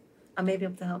help us, and may be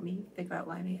able to help me figure out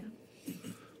why I'm here.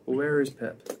 Well, where is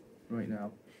Pip right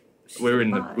now? We're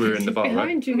in the bar, right?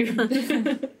 Behind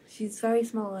you. She's very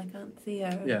small. I can't see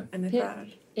her Yeah. in the Yeah.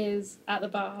 crowd. Is at the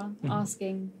bar Mhm.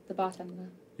 asking the bartender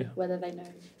Yeah. whether they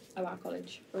know about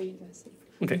college or university.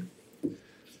 Okay.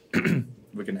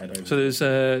 We can head over. So there's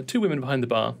two women behind the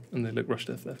bar, and they look rushed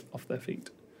off their feet.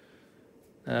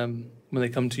 When they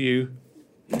come to you,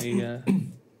 they have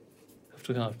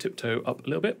to kind of tiptoe up a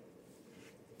little bit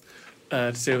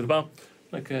to stay over the bar.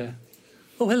 Like, oh,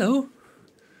 hello.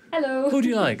 Hello. Who do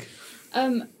you like?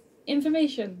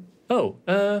 Information. Oh,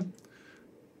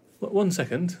 one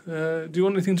second. Do you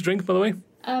want anything to drink, by the way?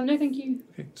 No, thank you.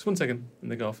 Okay, just 1 second.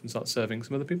 And they go off and start serving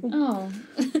some other people. Oh.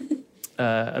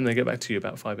 And they get back to you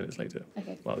about 5 minutes later.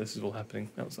 Okay. While this is all happening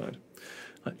outside.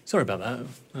 Right, sorry about that.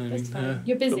 That's fine.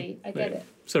 You're busy. I get it.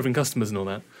 Serving customers and all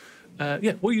that.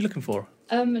 Yeah, what are you looking for?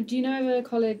 Do you know of a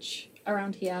college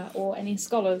around here or any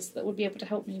scholars that would be able to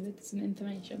help me with some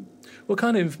information? What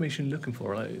kind of information are you looking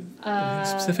for? Like, anything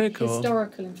specific or?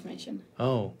 Historical information.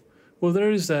 Oh, well, there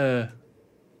is a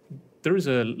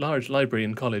large library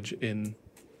in college in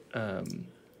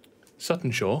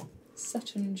Sutton Shore.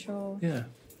 Sutton Shore. Yeah,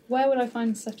 Where would I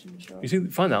find Sutton Shore? you see,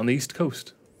 find that on the east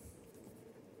coast.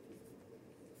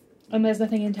 And there's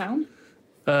nothing in town?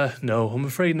 No, I'm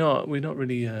afraid not. We're not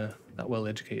really that well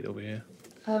educated over here.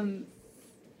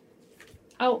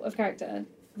 Out of character,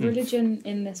 religion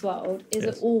in this world, is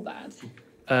Yes. it all bad?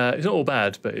 It's not all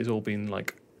bad, but it's all been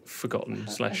like forgotten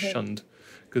 / Okay. shunned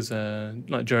because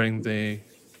like during the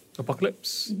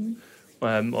apocalypse,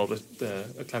 or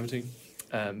the calamity,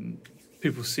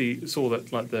 people saw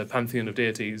that like the pantheon of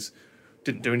deities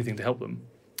didn't do anything to help them,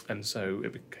 and so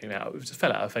it just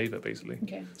fell out of favour basically.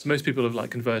 Okay. So most people have like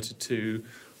converted to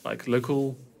like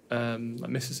local like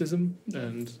mysticism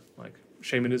and like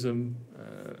shamanism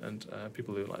and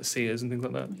people who are like seers and things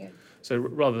like that. Okay. So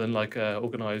rather than like a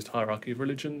organised hierarchy of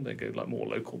religion, they go like more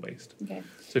local based. Okay.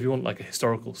 So if you want like a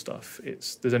historical stuff,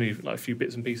 there's only like a few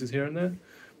bits and pieces here and there,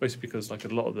 mostly because like a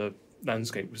lot of the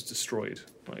landscape was destroyed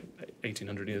like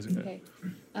 1800 years ago. Okay.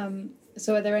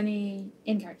 So are there any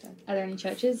in character? Are there any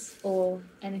churches or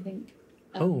anything?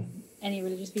 Any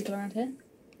religious people around here?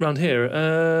 Around here,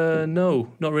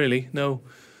 no, not really. No,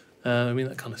 I mean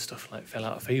that kind of stuff like fell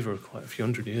out of favour quite a few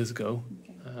hundred years ago.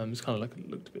 Okay. It's kind of like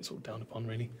looked a bit sort of down upon,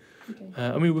 really. Okay.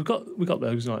 I mean we got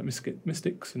those like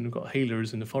mystics, and we've got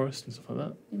healers in the forest and stuff like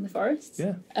that. In the forests?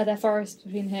 Yeah. Are there forests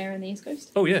between here and the East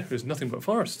Coast? Oh yeah, there's nothing but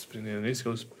forests between the East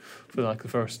Coast for like the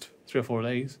first 3 or 4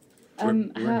 days. We're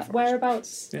in the forest.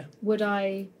 Whereabouts Yeah. would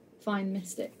I find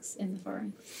mystics in the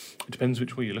forest? It depends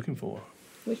which way you're looking for.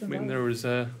 Which I one? mean, there's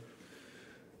a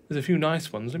few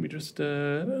nice ones. Let me just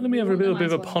let me have a What are the little bit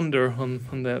of a nice ones? ponder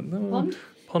on that. No, Pond?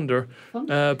 Ponder. Pond?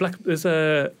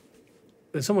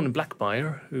 There's someone in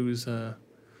Blackmire who's a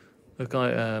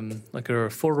guy like a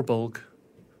Forbolg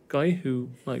guy who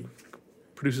like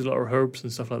produces a lot of herbs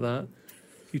and stuff like that.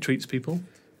 He treats people.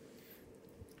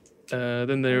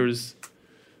 Then there's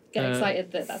Get Uh,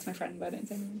 excited that that's my friend, but I don't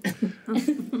say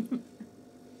anything.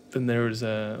 then there's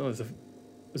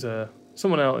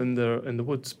someone out in the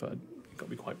woods, but you've got to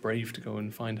be quite brave to go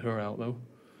and find her out though.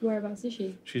 Whereabouts is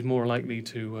she? She's more likely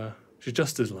to. She's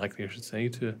just as likely, I should say,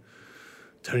 to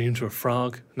turn you into a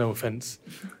frog. No offence.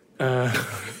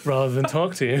 Rather than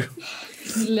talk to you.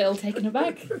 A little taken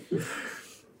aback. Is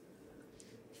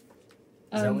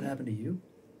that what happened to you?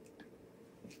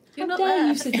 You're How not dare there.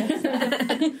 you suggest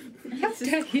that?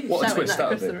 What a Shouting twist that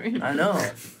out across of the it. room. I know.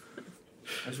 I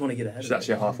just want to get ahead She's of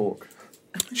actually it. a half orc.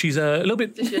 She's a little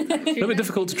bit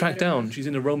difficult to track down. She's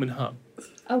in a roaming hut.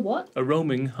 A what? A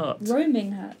roaming hut.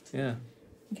 Roaming hut. Yeah.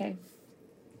 Okay.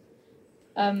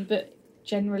 But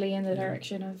generally in the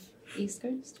direction of East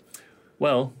Coast?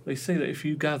 Well, they say that if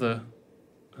you gather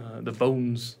the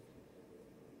bones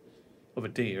of a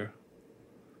deer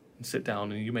and sit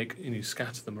down and you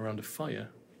scatter them around a fire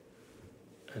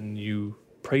and you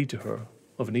pray to her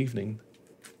of an evening,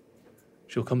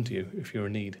 she'll come to you if you're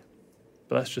in need.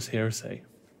 But that's just hearsay.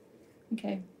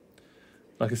 Okay.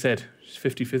 Like I said, she's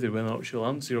 50-50 whether or not she'll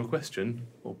answer your question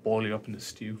or boil you up in a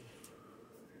stew.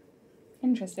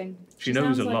 Interesting. She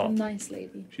knows sounds a like lot. a nice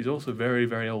lady. She's also very,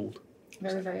 very old.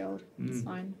 Very, very old. It's Mm.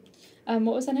 fine.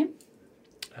 What was her name?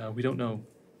 We don't know.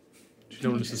 She's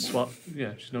known as the swamp.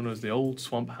 Yeah, she's known as the old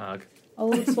swamp hag.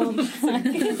 Old Swamp.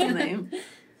 That's the name.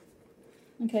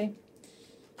 Okay.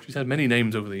 She's had many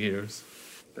names over the years.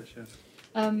 But sure.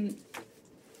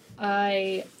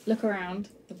 I look around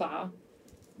the bar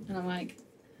and I'm like,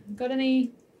 got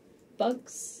any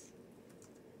bugs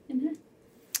in here?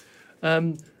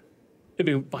 It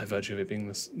being, by virtue of it being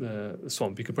the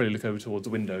swamp, you could probably look over towards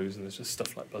the windows and there's just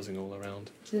stuff like buzzing all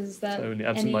around. Is there So only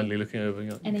absent-mindedly looking over,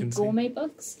 you any can gourmet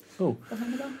bugs Oh.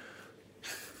 behind the bar?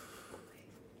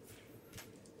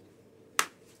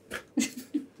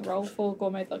 Roll for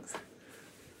gourmet bugs. see.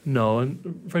 No,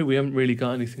 I'm afraid we haven't really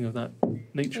got anything of that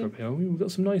nature up here. We've got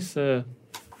some nice, we've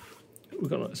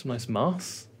got some nice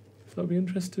masts. If that would be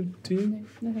interested to you.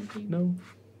 No, thank you. No.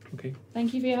 Okay.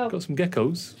 Thank you for your help. Got some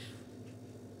geckos.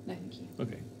 No, thank you.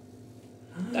 Okay.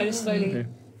 I just slowly. Okay.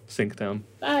 Sink down.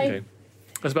 Bye. Okay.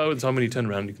 That's about the time when you turn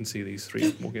around, you can see these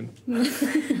three walk in.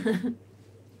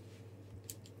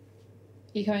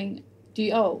 You coming? Do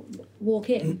you? Oh, walk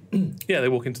in. Yeah, they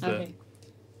walk into the. Okay.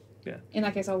 Yeah. In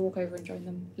that case, I'll walk over and join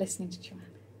them, listening to Joanne.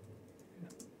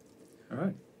 All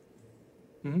right.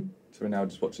 Mhm. So we're now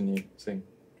just watching you sing.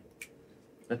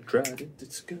 I tried it,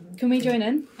 it's good. Can we join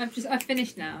in? I've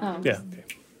finished now. Oh. Yeah. Okay.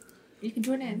 You can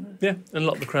join in. Yeah, and a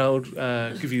lot of the crowd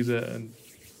give you a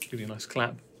nice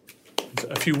clap.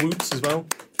 A few whoops as well.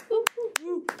 Oh,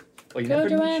 you Go, never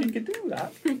knew Joanne. she could do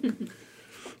that.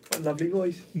 What a lovely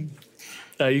voice.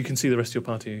 You can see the rest of your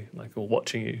party all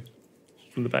watching you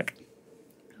from the back.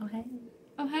 Oh, hey.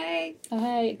 Oh, hey, Oh,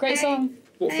 hey, great Hey. song.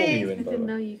 What form are Hey, you I in, by the didn't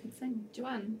way? know you could sing.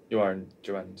 Joanne. You are in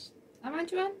Joanne's. Am I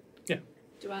Joanne? Yeah.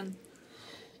 Joanne.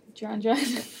 Joanne. Joanna.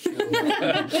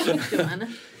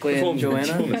 Playing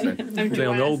Joanna. I'm Play on the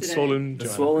Joanna old today. swollen The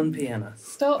Joanna. swollen piano.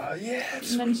 Stop Oh, yeah.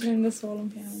 mentioning the swollen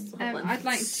piano. I'd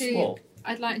like to. Swole.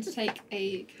 I'd like to take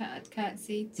a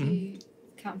courtesy to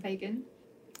Count Fagan,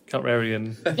 Count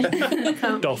Rarian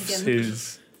Count doffs Egan.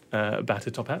 his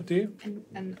battered top hat, do you?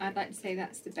 and I'd like to say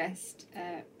that's the best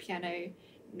piano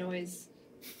noise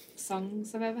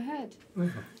songs I've ever heard.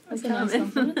 That's a nice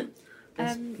compliment.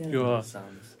 You are-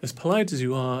 Sounds. As polite as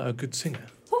you are a good singer.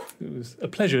 It was a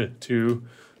pleasure to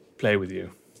play with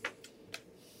you.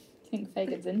 I think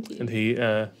Fagan's into you. And he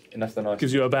Enough the nice.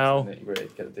 gives you a bow. You really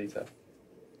get the detail.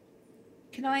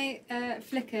 Can I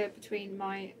flicker between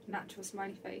my natural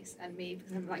smiley face and me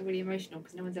because I'm really emotional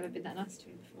because no one's ever been that nice to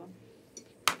me before.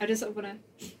 I just sort of want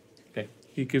to.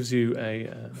 He gives you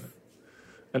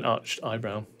an arched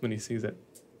eyebrow when he sees it.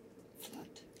 Flood.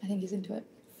 I think he's into it.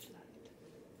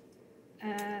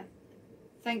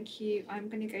 Thank you. I'm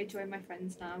going to go join my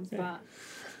friends now, Yeah. but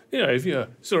You know, if you're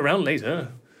still around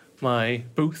later, my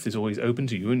booth is always open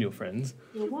to you and your friends.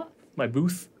 you're what? My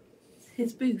booth,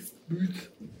 His booth.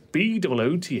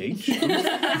 BOOTH.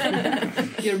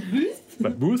 Your booth? My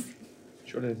booth.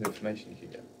 Surely there's information you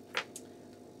could get.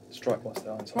 Strike whilst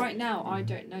they're on top. Right now, I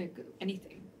don't know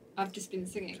anything. I've just been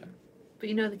singing. But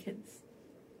you know the kids.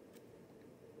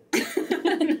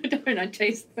 I don't. I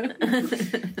chased them.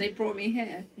 They brought me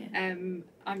here. Yeah. I'm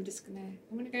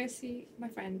gonna go see my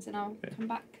friends, and I'll Okay. come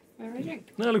back for a drink.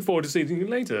 I look forward to seeing you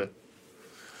later.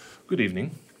 Good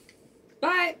evening.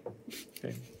 Bye.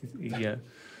 Okay. He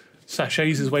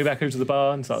sachets his way back over to the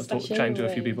bar and starts Sashay chatting to a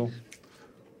few away. people.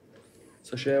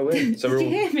 So share with. So Did we're you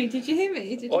all. hear me? Did you hear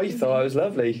me? Did you I hear thought I me? was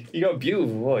lovely. You got a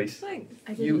beautiful voice. Thanks.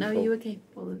 I didn't know Beautiful. you were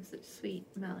capable of such sweet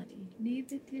melody.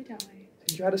 Neither did I.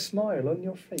 You had a smile on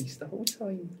your face the whole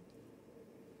time.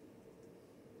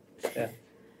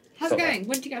 How's Stop it going?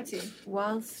 What did you go to?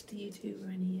 Whilst you two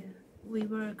were in here, we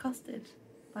were accosted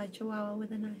by a chihuahua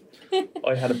with a knife.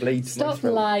 I had a blade to my Stop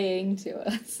throat. lying to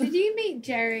us. Did you meet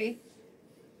Jerry?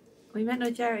 We met no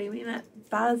Jerry, we met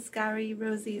Baz, Gary,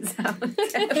 Rosie, Sam.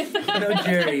 No,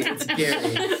 Jerry, it's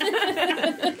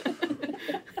Gary.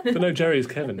 But no, Jerry is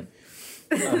Kevin.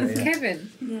 Oh, yeah.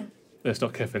 Kevin. Yeah. No, it's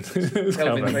not Kevin. It's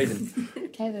Kelvin Calvin. Trading,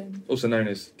 Kevin. also known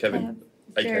as Kevin,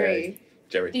 aka Jerry.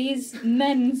 Jerry. These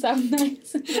men sound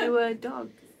nice. They were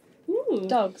dogs. Ooh.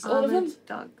 Dogs, all of them. Armoured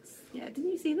dogs. Yeah,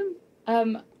 didn't you see them?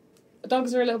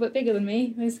 Dogs are a little bit bigger than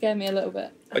me. They scare me a little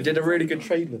bit. I did a really good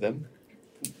trade with them.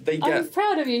 They I'm get.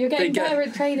 proud of you. You're getting they get- better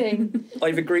at trading.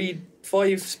 I've agreed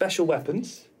 5 special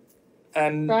weapons,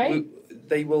 and Right.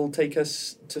 they will take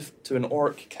us to an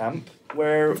orc camp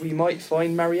where we might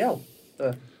find Marielle.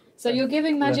 So you're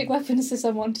giving magic weapons to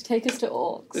someone to take us to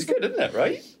orcs. It's good, isn't it?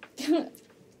 Right?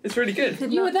 It's really good.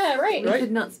 Could You not- were there, right? We Right.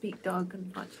 could not speak dog,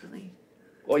 unfortunately.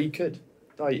 Well, you could.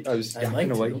 I was I'd yapping like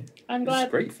to. away. I'm It's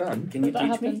glad great fun. Can you that teach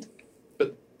happened.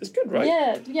 me? It's good, right?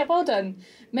 Yeah, well done.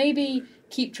 Maybe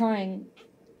keep trying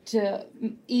to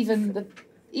even the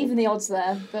even the odds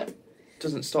there, but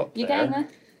Doesn't stop you're there. getting there.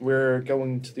 We're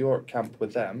going to the orc camp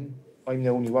with them. I'm the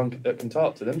only one that can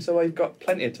talk to them, so I've got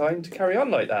plenty of time to carry on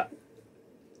like that.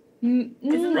 Isn't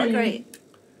that great?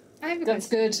 I have a That's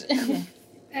question.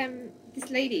 good. This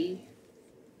lady,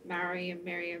 Mariella.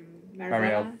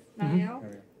 Marielle.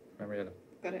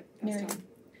 Got it. That's Miriam. done.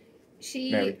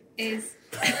 She Mary. is.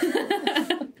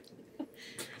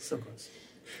 So close.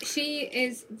 She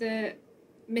is the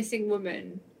missing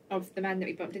woman of the man that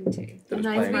we bumped into. That was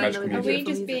Nice playing man, Magical that Are was we Music.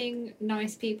 just being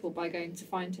nice people by going to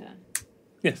find her?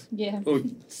 Yes. Yeah. Oh,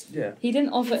 yeah. He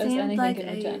didn't offer He us seemed anything like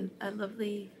in return. a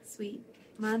lovely, sweet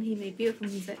man. He made beautiful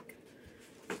music,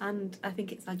 and I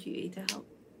think it's our duty to help.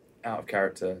 Out of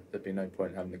character, there'd be no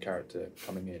point in having the character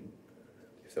coming in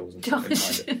if there wasn't something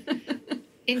Josh. behind it.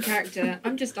 In character,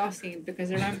 I'm just asking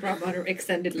because I remember about our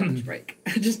extended lunch break.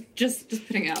 just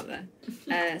putting it out there.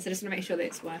 So just want to make sure that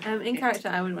it's worth. In it. character,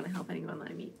 I wouldn't want to help anyone that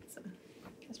I meet. So.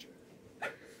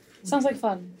 Sounds like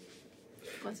fun.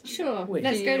 Sure. Wait.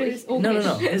 Let's go to this No, no, no.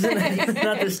 orcish. Isn't it?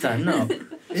 Not this time. No.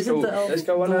 Isn't Cool. the elf Let's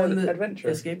go on the an one that adventure.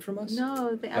 escaped from us?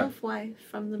 No, the elf wife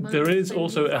from the monk. There is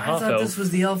also a I half thought elf. this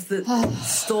was the elf that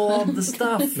stole all the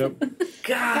stuff. Nope. God.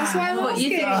 That's why I'm What you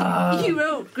think? Ah. You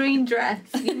wrote green dress.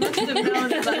 You must have known I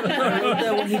about wrote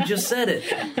that when he just said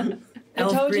it. I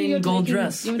Elf told you green you're gold taking,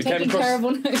 dress. You were We came taking across-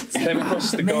 terrible notes. Came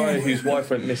across the guy Man. whose wife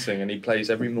went missing, and he plays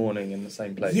every morning in the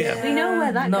same place. Yeah. We know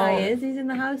where that No. guy is. He's in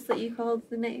the house that you called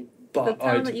the name. The But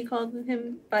town that you called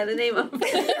him by the name of.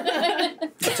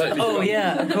 Oh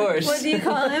yeah, of course. What do you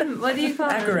call him? What do you call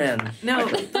him? Akaran. No,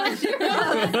 that's your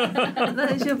boss.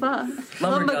 That is your boss.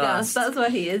 Lumbergast. That's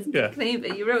what he is. Yeah. Name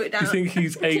it. You wrote it down. You think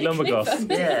he's a lumbergast?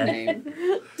 Yeah. Name.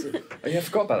 Oh, yeah, I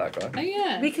forgot about that guy. Oh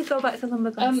yeah. We could go back to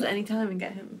Lumbergast at any time and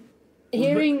get him.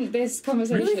 Hearing this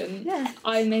conversation, Yeah.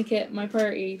 I make it my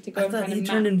priority to go I and thought find he a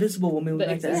turned map. invisible when we went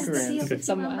that back to Yes, exists. to see Akaran. if we can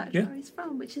Somewhere. remember Yeah. where he's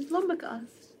from, which is Lumbergast.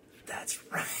 That's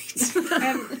right.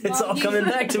 It's all coming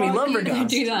back to me, Lumbergast.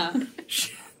 Do that.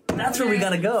 That's where we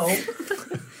gotta go.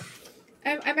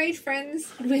 I made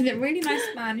friends with a really nice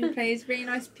man who plays really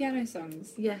nice piano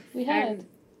songs. Yeah. We had.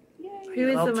 Who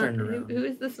is I'll the man? turn around. Who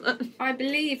is this man? I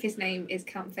believe his name is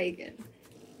Count Fagin.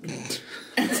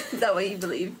 Is that what you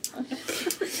believe?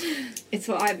 It's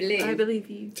what I believe. I believe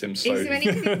you. Tim Is there Slade.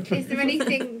 anything? Is there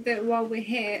anything that while we're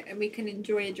here and we can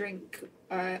enjoy a drink,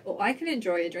 or I can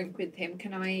enjoy a drink with him?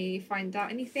 Can I find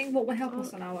out anything? What will help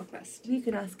us on our quest? We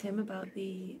could ask him about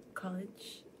the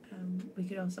college. We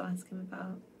could also ask him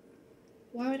about.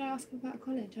 Why would I ask him about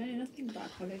college? I know nothing about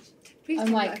college. Please I'm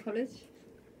tell me like- about college.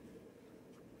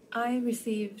 I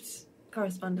received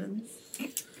correspondence.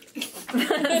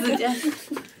 Suggests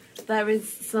there is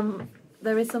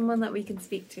someone that we can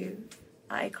speak to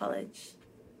at a college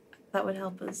that would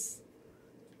help us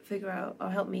figure out, or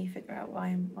help me figure out why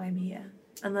I'm here,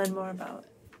 and learn more about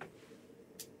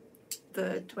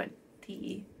the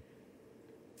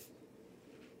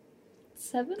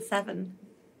 27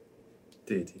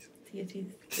 Deities.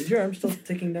 deities. Is your arm still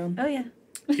ticking down? Oh yeah.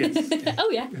 Yes. Oh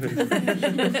yeah.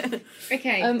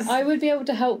 Okay. I would be able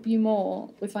to help you more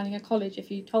with finding a college if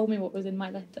you told me what was in my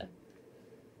letter.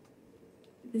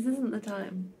 This isn't the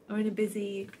time. We're in a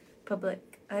busy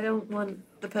public. I don't want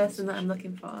the person that I'm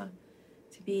looking for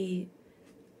to be.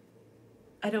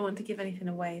 I don't want to give anything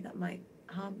away that might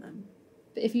harm them.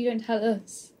 But if you don't tell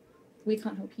us, we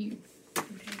can't help you.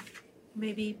 Okay.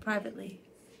 Maybe privately.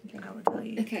 Okay. I will tell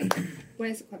you. Okay.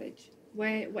 Where's the college?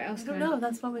 Where else I can don't know.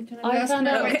 That's what we're trying to. I found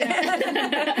out-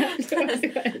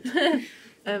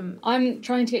 I'm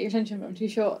trying to get your attention, but I'm too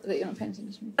short that you're not paying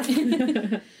attention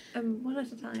to me. One at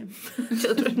a time,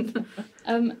 children.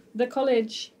 The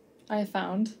college I have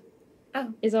found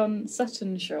is on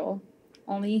Sutton Shore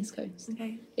on the east coast.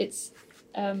 Okay. It's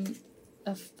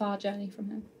a far journey from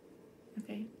here,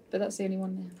 Okay. but that's the only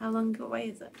one there. How long away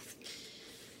is it?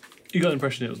 You got the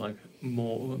impression it was like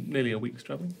nearly a week's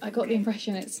travel. I got the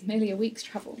impression it's merely a week's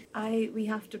travel. We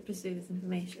have to pursue this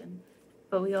information,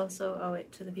 but we also owe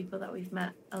it to the people that we've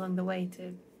met along the way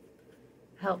to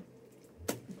help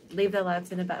leave their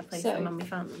lives in a better place So- than when we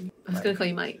found them. I was going to call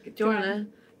you Mike.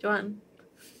 Joanne,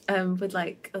 would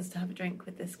like us to have a drink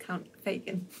with this Count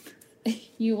Fagin.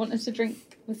 You want us to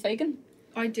drink with Fagin?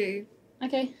 I do.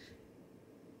 Okay.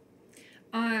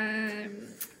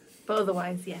 But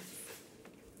otherwise, yes.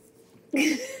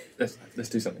 Let's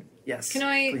do something. Yes. Can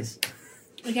I- Please.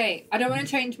 Okay, I don't want to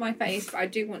change my face, but I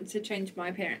do want to change my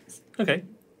appearance. Okay.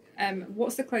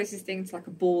 What's the closest thing to like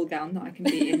a ball gown that I can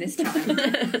be in this time?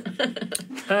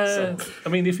 I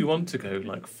mean, if you want to go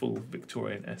like full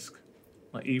Victorian-esque,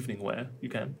 like evening wear, you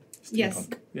can. Yes.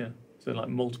 Yeah. So like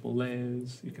multiple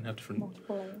layers. You can have different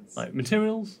Multiple layers. like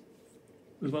materials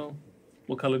as well.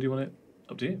 What colour do you want it?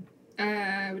 Up to you.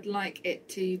 I would like it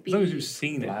to be. As long as you've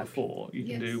seen it black. before, you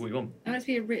can Yes. do what you want. I want it to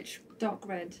be a rich dark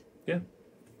red. Yeah.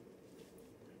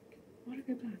 Why do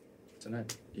I go black? I don't know.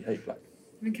 You hate black.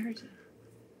 I'm in character.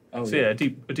 Oh, So yeah, a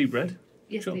deep red.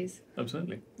 Yes, Sure. please.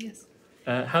 Absolutely. Yes.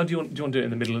 How do you want? Do you want to do it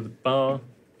in the middle of the bar?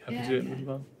 Happy Yeah, to do it in the okay.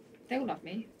 middle of They all love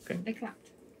me. Okay. They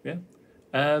clapped. the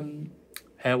bar?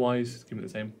 Hair wise, keep it the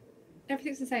same.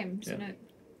 Everything's the same. Just Yeah. gonna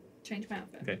change my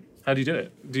outfit. Okay. How do you do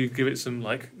it? Do you give it some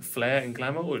like flair and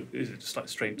glamour, or is it just like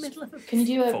straight? Middle of a Can you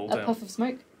do Fold a down. puff of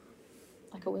smoke?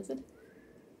 Like a wizard?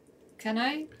 Can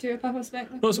I do a puff of smoke?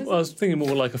 I was thinking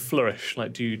more like a flourish.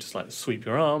 Like, do you just like sweep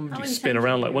your arm? Do How you spin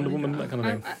around like Wonder intentional Woman, you that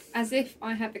kind of thing? As if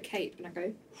I had the cape and I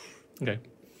go.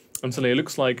 And suddenly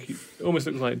it almost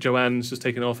looks like Joanne's just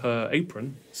taken off her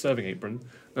apron, serving apron,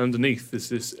 and underneath is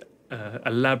this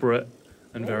elaborate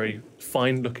and very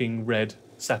fine-looking red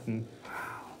satin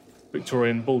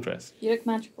Victorian ball dress. You look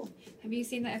magical. Have you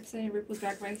seen that episode of RuPaul's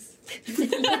Drag Race?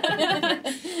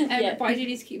 Yeah. But I do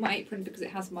need to keep my apron because it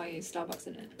has my Starbucks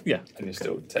in it. And you're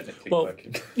still technically Well-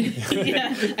 working. Yeah, I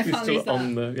You're can't still lose that.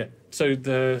 on the So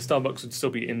the Starbucks would still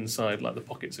be inside like the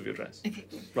pockets of your dress, Okay,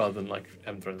 cool. rather than like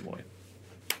having thrown them away.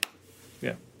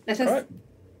 Let us Alright.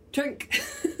 drink.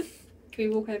 Can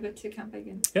we walk over to Camp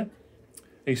Bacon? Are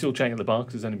you still chatting at the bar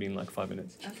because it's only been like 5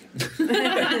 minutes?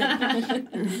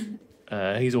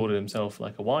 Okay. He's ordered himself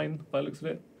like a wine by the looks of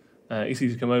it. He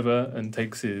sees you come over and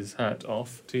takes his hat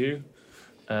off to you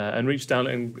and reaches down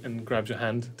and grabs your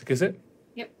hand to kiss it.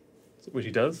 Yep. Which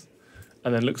he does.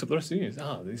 And then looks up the rest of you.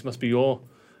 These must be your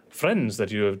friends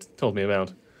that you have told me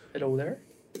about. Hello there.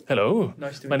 Hello,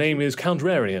 Nice to my meet name is Count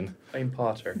Rarian. you. I'm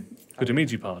Potter. Good to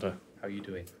meet you, Parter. How are you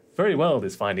doing? Very well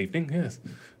this fine evening, yes. I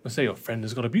must say your friend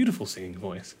has got a beautiful singing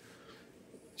voice.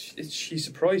 She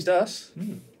surprised us.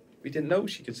 Hmm. We didn't know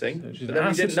she could sing. So she's But then we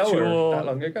an didn't asset know to her your- that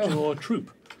long To ago. your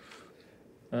troop.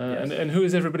 Yes. And who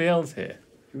is everybody else here?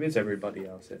 Who is everybody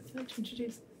else here? I'd like to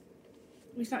introduce.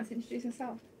 Would you like to introduce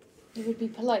yourself? It would be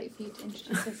polite for you to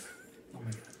introduce us.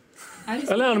 I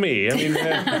just Allow me. I mean,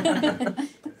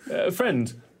 a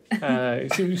friend.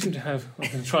 You seem to have. I'm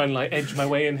going to try and like edge my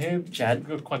way in here. Chad. You've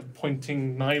got quite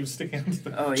pointing knives sticking out of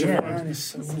the. Oh to the yeah, front.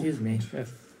 excuse me.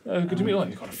 Yes. Good to meet you. Oh,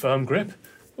 you've got a firm grip.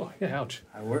 Oh, yeah, ouch.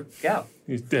 I work out.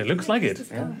 It looks like it.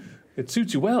 Yeah. It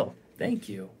suits you well. Thank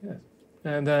you.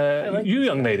 And like you, this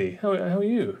young guy. lady, how are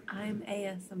you? I'm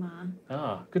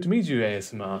ASMR. Good to meet you,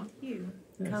 ASMR. You,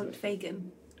 Yes. Count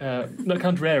Fagan. No,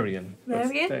 Count Rarian.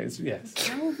 Rarian? Yes.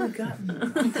 Oh my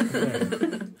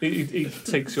god. He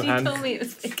takes your You hand. told me it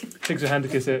was Fagan. Takes your hand to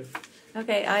kiss it.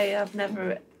 Okay, I have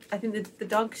never. I think the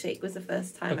dog shake was the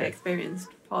first time I Okay. experienced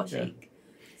paw Yeah. shake.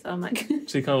 So I'm like,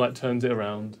 So he kind of like turns it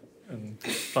around and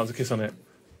plants a kiss on it,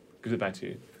 gives it back to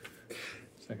you.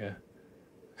 It's like a.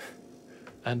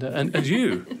 And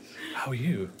you, how are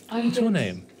you? I'm What's your good.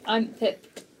 name? I'm Pip.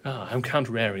 I'm Count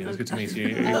Rarian. It's good to meet you.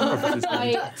 Your Um, prophet's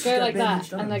name. I go like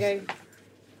that and I go,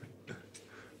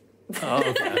 Oh,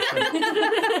 okay.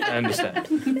 I understand.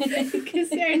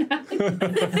 kiss your own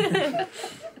hand.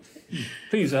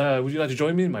 Please, would you like to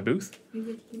join me in my booth? We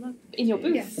would love. in your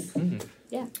booth. Yes. Mm.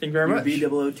 Thank you very much.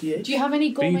 BOOTH. Do you have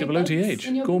any gourmet bugs in BOOTH.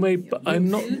 your Gourmet, booth? but I'm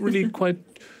not really quite.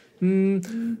 Let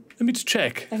me just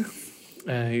check. Thanks.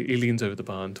 He leans over the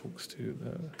bar and talks to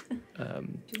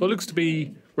what looks to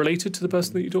be related to the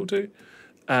person that you talk to.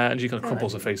 And she kind of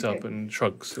crumples her face up and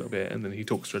shrugs a little bit, and then he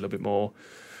talks to her a little bit more.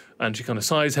 And she kind of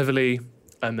sighs heavily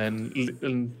and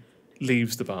then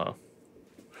leaves the bar.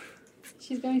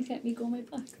 She's going to get me gourmet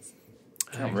bugs.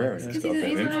 Count Rarian. Yeah. He's Because got a bit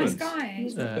he's of a nice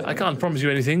influence. guy. I can't promise you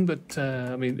anything, but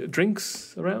I mean,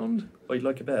 drinks around? Well, you'd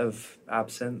like a bit of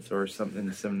absinthe or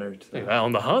something similar to that?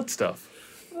 On the hard stuff.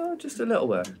 Oh, just a little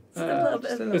bit. a little bit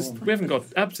just a of- little We haven't got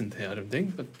absinthe here, I don't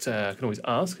think, but I can always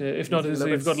ask. If not, Just a if little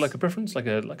you've got bit- like a preference, like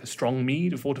a strong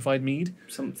mead, a fortified mead.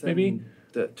 something Maybe?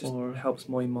 that just Or- helps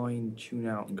my mind tune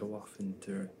out and go off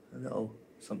into a little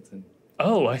something.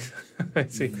 Oh, I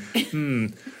see.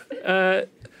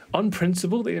 On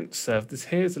principle, they didn't serve this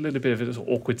here. It's a little bit of an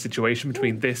awkward situation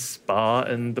between this bar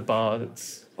and the bar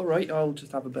that's All right, I'll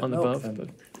just have a bit on of milk above.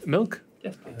 then. But milk?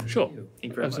 Yes, please. Sure. Thank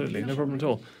you very Absolutely, much. no problem at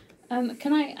all.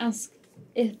 Can I ask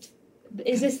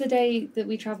is this the day that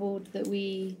we travelled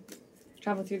through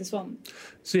the swamp?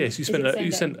 So yes, you Is it the same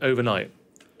you day? spent overnight.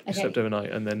 You Okay. slept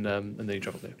overnight, and then you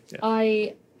travelled there. Yeah.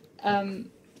 I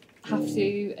have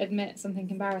to admit something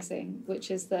embarrassing, which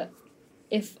is that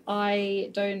if I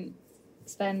don't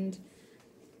spend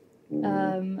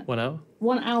 1 hour.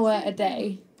 1 hour a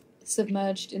day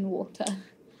submerged in water,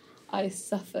 I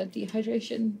suffer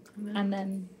dehydration, and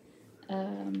then So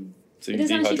it you're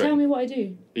doesn't actually tell dehydrating. me what I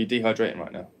do. Are you dehydrating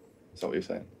right now? Is that what you're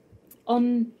saying?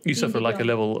 on You suffer D&D like a Beyond,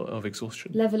 level of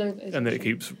exhaustion, level of and then it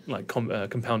keeps like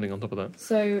compounding on top of that.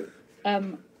 So,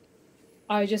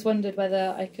 I just wondered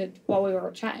whether I could, while we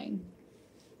were chatting,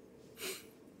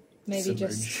 maybe Submerge.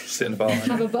 just Sit in the bar.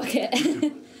 have a bucket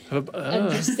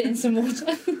and just sit in some water.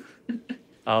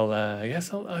 I'll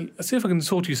see if I can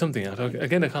sort you something out.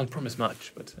 Again, I can't promise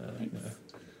much, but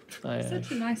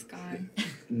Such a nice guy.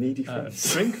 Needy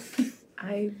friends. drink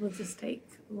I will just take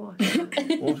water.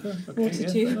 water. Okay, Water yeah,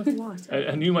 too. fair enough. Water.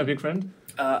 And you, my big friend.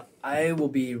 I will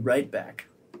be right back.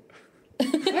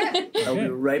 I'll be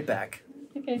right back.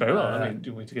 Okay. Very well. I mean, do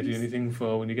you want me to get you anything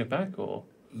for when you get back, or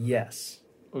Yes.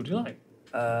 what would you like?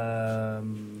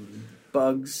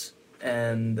 Bugs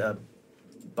and a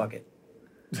bucket.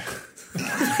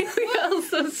 We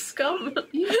also scum.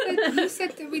 You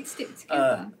said that we'd stick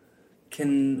together.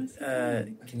 Can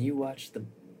you watch the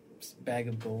bag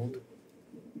of gold?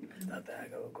 The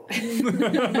bag of gold.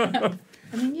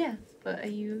 I mean, yes, but are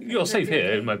you? You're safe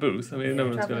here in my booth. I mean, no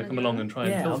one's going to Travelling come along and try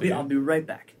and Yeah, kill I'll be right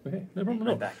back. Okay, no problem at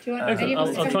Right all. back. Do you want Uh, any of us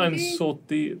I'll to come try and with you? sort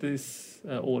this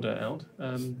order out.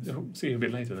 See you a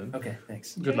bit later then. Okay,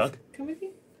 thanks. Good luck. Come with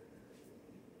you?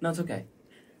 No, it's okay.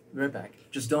 Be right back.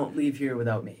 Just don't leave here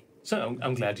without me. So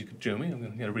I'm glad you could join me. I'm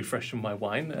going to refresh my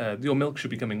wine. Your milk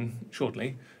should be coming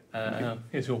shortly.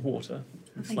 Here's your water.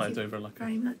 It Thank slides you over like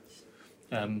very much.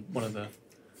 one of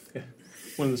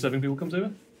the serving people comes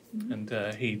over, and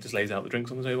he just lays out the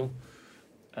drinks on the table.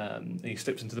 He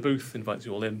steps into the booth, invites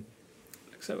you all in.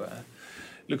 So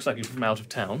looks like you're from out of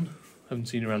town. Haven't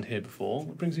seen you around here before.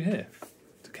 What brings you here?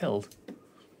 To Keld.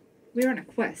 We're on a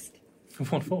quest.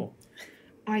 What for?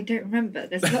 I don't remember.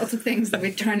 There's lots of things that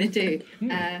we're trying to do.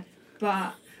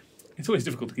 But It's always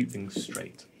difficult to keep things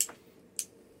straight.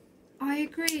 I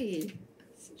agree.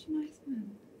 Such a nice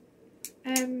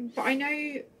man. But I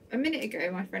know a minute ago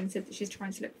my friend said that she's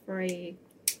trying to look for a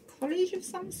college of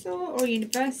some sort or a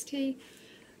university.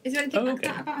 Is there anything like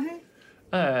that about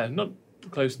her? Not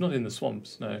close, not in the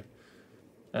swamps, no.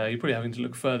 You're probably having to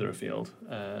look further afield.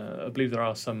 I believe there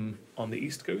are some on the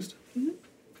east coast.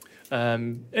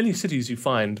 Any cities you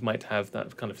find might have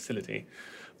that kind of facility.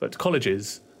 But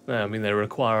colleges, I mean, they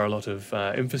require a lot of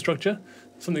infrastructure.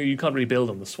 Something you can't really build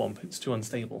on the swamp. It's too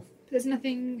unstable. There's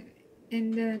nothing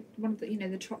in the one of the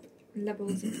the top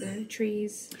levels of the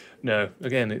trees. No,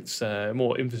 again, it's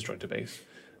more infrastructure based.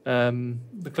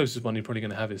 The closest one you're probably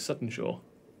going to have is Sutton Shore.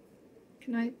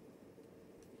 Can I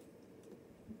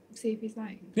see if he's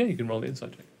like? Yeah, you can roll the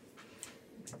insight check.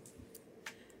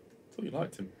 Thought you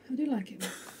liked him. I do like him.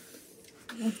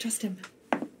 I trust him.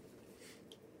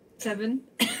 7.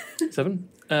 7.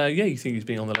 Yeah, you think he's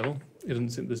being on the level. It doesn't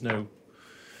seem there's no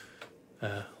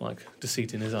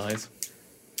deceit in his eyes.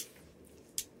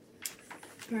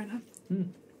 Fair enough. Hmm.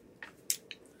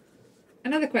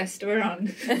 Another quest we're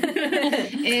on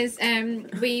is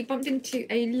we bumped into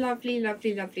a lovely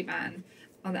man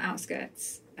on the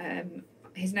outskirts.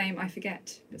 His name I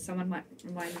forget, but someone might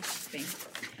remind me.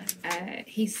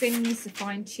 He sings a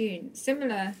fine tune,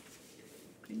 similar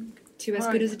to as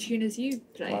good as a tune as you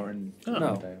play. Lauren. Oh.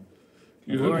 No.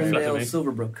 You flatter Glorindale me.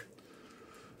 Silverbrook.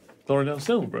 Glorindale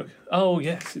Silverbrook. Oh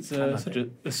yes, it's such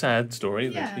a sad story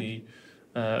that Yeah. he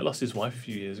lost his wife a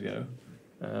few years ago.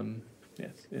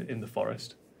 Yes, in the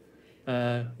forest.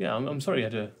 I'm sorry you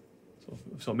had to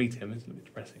sort of meet him. It's a little bit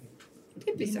depressing.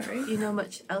 Don't be sorry. Do you know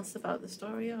much else about the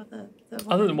story or the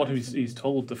Other than what person? he's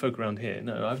told the folk around here,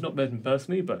 no, I've not met him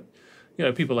personally, but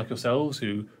people like yourselves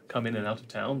who come in and out of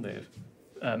town, they've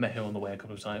met him on the way a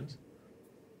couple of times.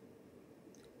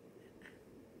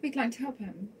 We'd like to help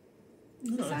him.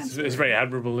 It's a sad It's story. very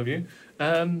admirable of you.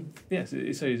 Yes,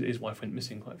 so his wife went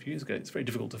missing quite a few years ago. It's very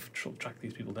difficult to track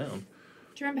these people down.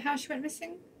 Do you remember how she went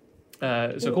missing? So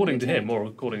What according were to you him, or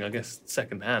according, I guess,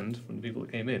 second hand from the people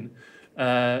that came in,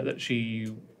 that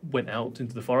she went out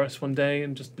into the forest one day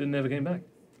and just never came back.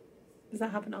 Does that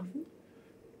happen often?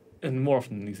 And more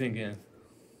often than you think, yeah.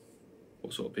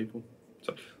 What sort of people?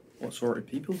 What sort of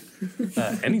people?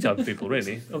 Any type of people,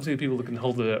 really. Obviously, people that can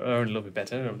hold their own a little bit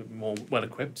better, are a little bit more well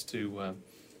equipped to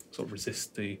sort of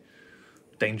resist the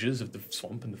dangers of the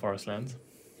swamp and the forest lands.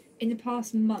 In the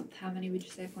past month, how many would you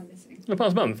say have gone missing? The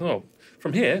past month,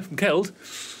 from here, from Keld,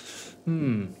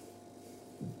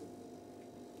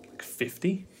 like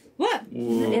 50. What?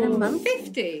 In a month?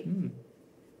 50?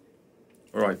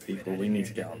 All right, people, we need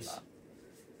to get on that.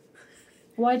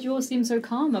 Why do you all seem so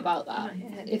calm about that?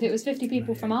 Right. If it was 50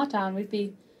 people from our town, we'd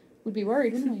be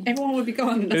worried, wouldn't we? Everyone would be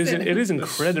gone. It is, it is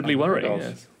incredibly worrying, Of.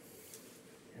 yes.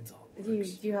 It's all Do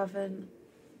you have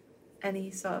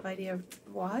any sort of idea of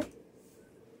why?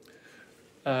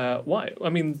 Why? I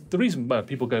mean, the reason why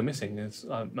people go missing is,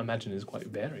 I imagine, is quite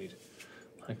varied.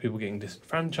 like people getting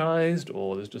disenfranchised,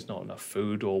 or there's just not enough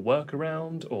food or work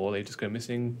around, or they just go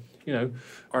missing. You know,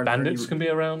 Are there bandits any- can be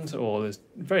around, or there's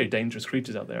very dangerous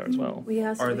creatures out there as well. We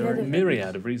asked Are we there heard any of it.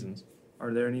 Myriad of reasons.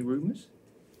 Are there any rumours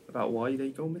about why they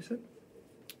go missing?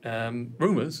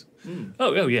 Rumours? Mm.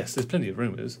 Oh, yes, there's plenty of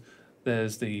rumours.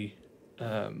 There's the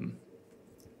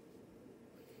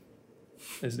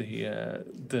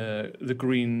the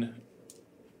green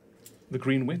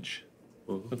witch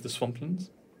of the swamplands,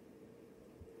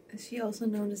 Is she also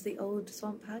known as the old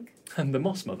swamp hag? and the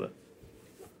moss mother.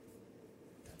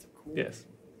 That's a cool. Yes.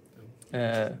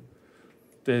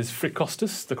 There's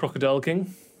Fricostus, the crocodile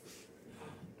king.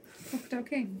 Crocodile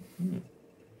King.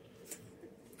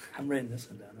 I'm writing this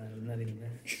one down. I'm not even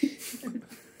there.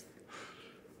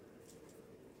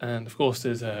 And of course,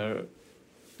 there's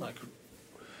like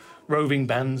roving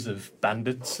bands of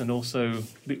bandits, and also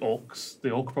the orc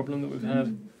problem that we've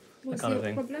had. What's kind the of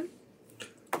thing. problem?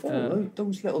 Oh,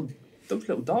 those little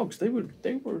dogs. They were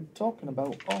talking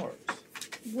about orcs.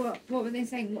 What were they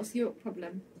saying? What's the York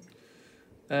problem?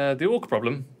 The orc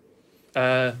problem.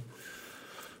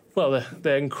 Well,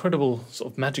 they're incredible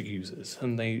sort of magic users,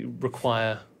 and they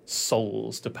require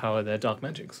souls to power their dark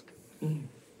magics. Mm.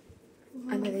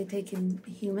 And are they taking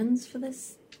humans for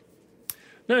this?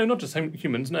 No, not just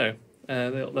humans. No,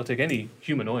 they'll take any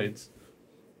humanoids.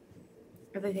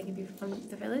 Are they taking people from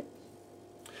the village?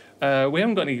 We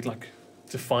haven't got any like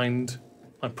defined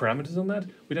parameters on that.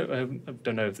 We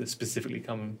don't know if they specifically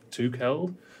come to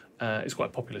Keld. It's quite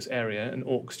a populous area, and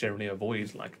orcs generally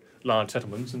avoid like large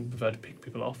settlements and prefer to pick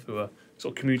people off who are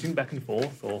sort of commuting back and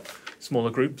forth, or smaller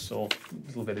groups, or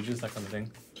little villages, that kind of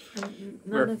thing. And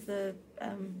Where- none of the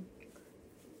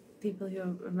people who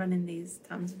are running these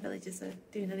towns and villages are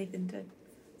doing anything to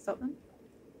stop them?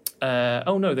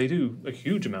 Oh no, they do a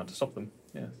huge amount to stop them.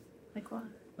 Yes. Like what?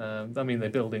 I mean, they're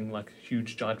building like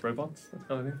huge giant robots, that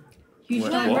kind of thing. Huge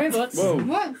What? giant What? robots. Whoa.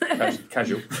 What?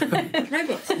 Casual.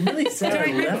 Robots. Really Sarah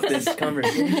Giant left robots. this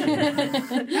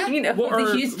conversation. You know, What the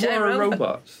are, huge what giant are robot.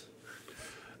 robots?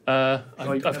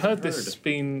 I've never heard this heard.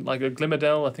 being like a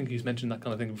Glimmerdale. I think he's mentioned that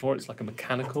kind of thing before. It's like a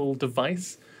mechanical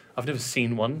device. I've never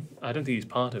seen one. I don't think he's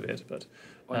part of it, but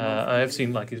I have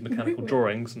seen like his mechanical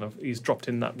drawings, and he's dropped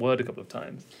in that word a couple of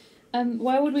times.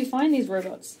 Where would we find these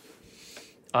robots?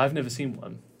 I've never seen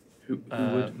one. Who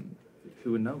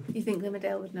would know? You think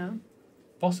Glimmerdale would know?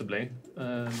 Possibly.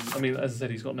 I mean, as I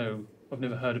said, he's got no. I've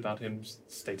never heard about him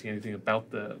stating anything about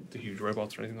the huge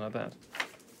robots or anything like that.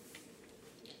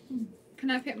 Can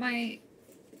I put my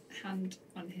hand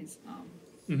on his arm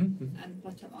Mm-hmm. and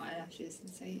flutter up my eyelashes and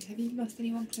say, "Have you lost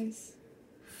anyone close?"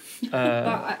 Uh,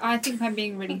 But I think I'm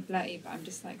being really flirty. But I'm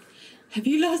just like, "Have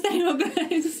you lost anyone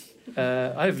close?"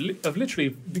 I've literally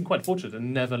been quite fortunate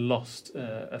and never lost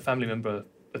a family member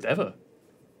ever.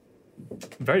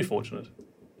 Very fortunate.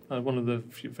 One of the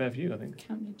fair few, I think.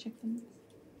 Count your chickens.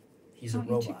 He's a Can't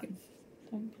you robot. chicken?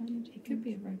 Don't count your He could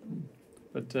be a robot.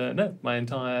 But no, my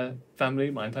entire family,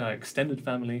 my entire extended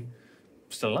family,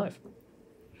 still alive.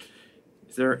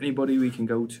 Is there anybody we can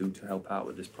go to help out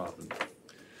with this problem?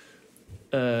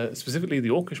 Specifically, the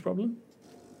orcish problem.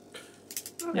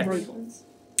 Yeah. Robots.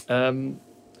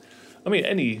 I mean,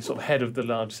 any sort of head of the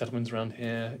large settlements around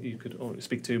here, you could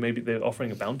speak to. Maybe they're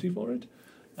offering a bounty for it.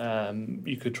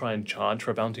 You could try and charge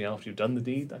for a bounty after you've done the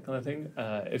deed, that kind of thing.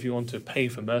 If you want to pay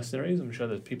for mercenaries, I'm sure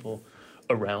there's people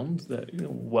around that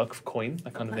work for coin,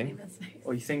 that kind of thing.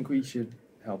 Or you think we should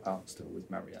help out still with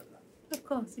Marietta? Of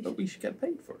course. You But should. we should get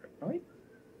paid for it, right?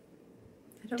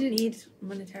 I don't Did- need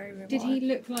monetary reward. Did he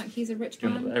look like he's a rich Do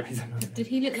you know man? everything? Did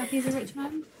he look like he's a rich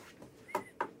man?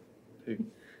 Who?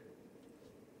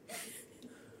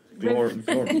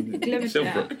 Glimmerdale.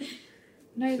 Silbrook.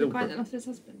 No, the guy Silbrook. that lost his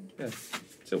husband.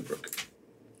 Silbrook.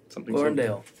 Something.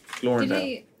 Glorndale. Did Glorndale.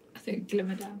 he? I think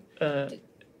Glimmerdale. Uh,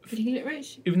 Did he look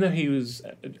rich? even though he was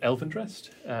elven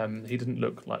dressed, he didn't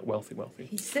look like wealthy.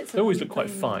 He sits They always on look quite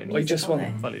the fine. I just music, want-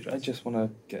 don't Finely I dressed. just want to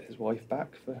get his wife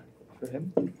back for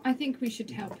him. I think we should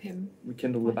help him.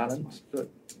 Rekindle the Oh, that's balance, but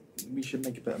we should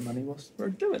make a bit of money whilst we're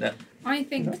doing it. I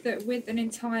think that with an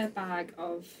entire bag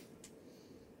of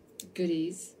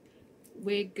goodies,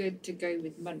 we're good to go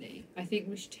with money. I think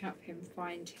we should help him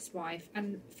find his wife.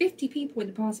 And 50 people in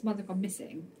the past month have gone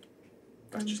missing.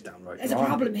 That's just downright There's a wrong.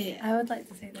 problem here. I would like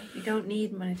to say that we don't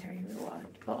need monetary reward,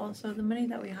 but also the money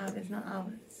that we have is not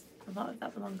ours. A lot of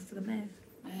that belongs to the mayor.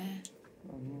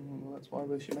 Well, that's why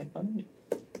we should make money.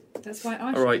 That's why I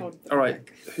All should right, hold the all right.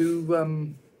 bag.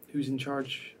 Who's in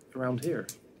charge around here?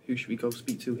 Who should we go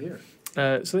speak to here?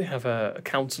 So they have a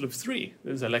council of 3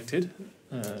 that is elected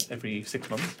every 6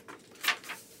 months.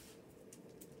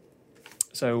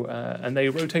 So and they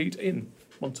rotate in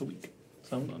once a week.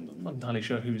 So I'm not entirely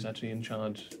sure who's actually in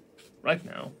charge right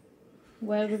now.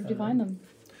 Where would we find them?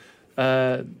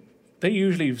 They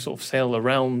usually sort of sail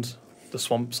around the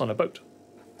swamps on a boat.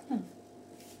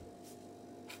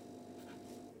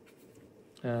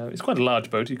 It's quite a large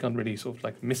boat. You can't really sort of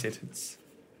like miss it. It's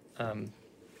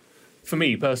for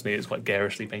me personally, it's quite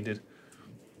garishly painted.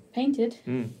 Painted?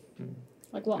 Mm.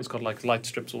 Like what? It's got like light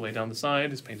strips all the way down the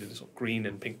side. It's painted sort of green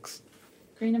and pinks.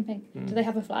 Green and pink. Mm. Do they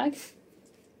have a flag?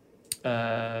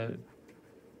 No,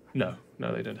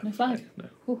 they don't have No a flag? No,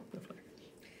 Ooh. no flag.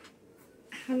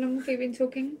 How long have we been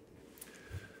talking?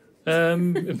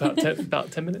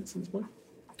 About 10 minutes at this point.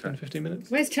 10, 15 minutes.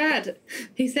 Where's Chad?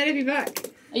 He said he'd be back.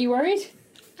 Are you worried?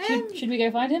 Should we go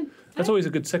find him? That's always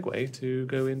a good segue to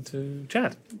go into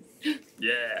Chad.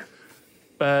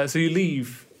 Yeah. So you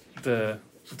leave the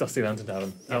Dusty Lantern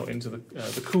Tavern out into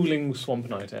the cooling swamp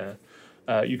night air.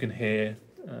 You can hear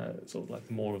sort of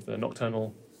like more of the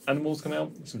nocturnal animals come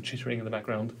out, some chittering in the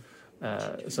background,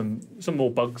 some more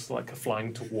bugs like are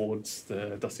flying towards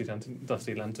the Dusty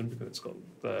Lantern because it's got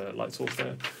the light source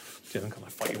there. So you can kind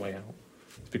of fight your way out.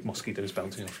 Big mosquitoes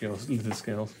bouncing off your lizard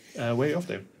scales. Where are you off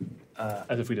to?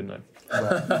 As if we didn't know.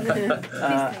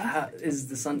 Is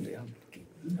the sun?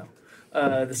 No.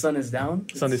 The sun is down.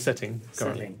 The sun is setting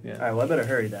currently. Setting. Yeah. All right. Well, I better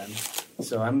hurry then.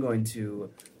 So I'm going to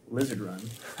lizard run.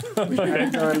 Which I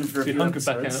haven't done for So a you few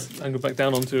hunker back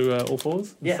down onto all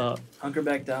fours? And Yeah. start. Hunker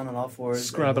back down on all fours.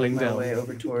 Scrabbling and make down. my way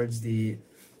over towards the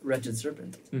wretched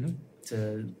serpent Mhm.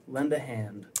 to lend a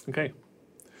hand. Okay.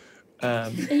 Are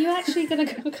you actually going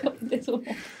to go up this wall?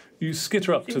 You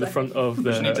skitter up to the front of We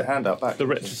just need to the hand out back.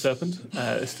 wretched serpent.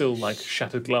 It's still like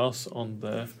shattered glass on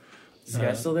the. Is the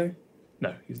guy still there?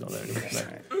 No, he's not there anymore. No.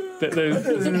 Alright.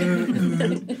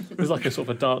 There's like a sort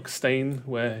of a dark stain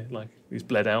where like he's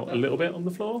bled out a little bit on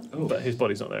the floor, Oh. but his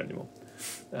body's not there anymore.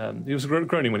 He was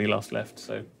groaning when he last left,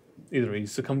 so either he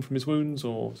succumbed from his wounds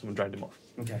or someone dragged him off.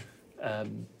 Okay.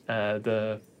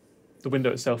 The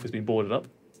window itself has been boarded up,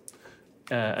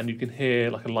 and you can hear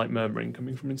like a light murmuring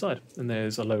coming from inside, and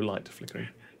there's a low light flickering.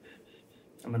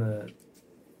 I'm gonna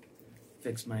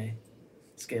fix my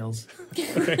scales.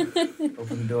 Okay.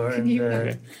 Open the door Can and you-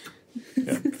 Okay.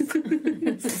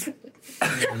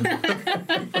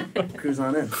 cruise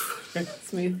on in.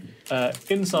 Smooth.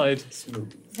 Inside,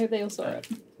 Smooth. Hope they all saw it.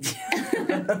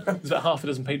 there's about half a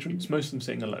dozen patrons, most of them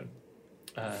sitting alone.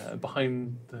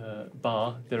 Behind the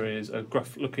bar, there is a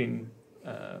gruff-looking,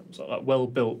 sort of like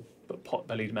well-built but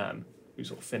pot-bellied man who's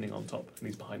sort of thinning on top, and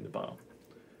he's behind the bar.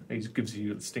 And he gives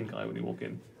you the stink eye when you walk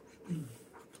in.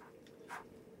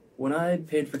 When I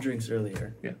paid for drinks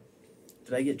earlier, Yeah.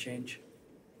 did I get change?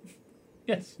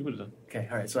 Yes, you would have done. Okay,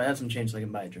 all right. So I have some change so I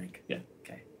can buy a drink. Yeah.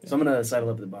 Okay. So I'm gonna sidle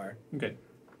up at the bar, Okay.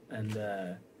 and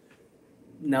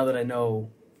now that I know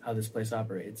how this place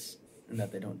operates and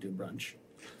that they don't do brunch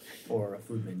or a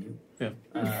food menu, Yeah.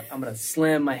 I'm gonna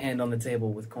slam my hand on the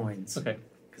table with coins Okay.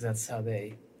 because that's how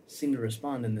they seem to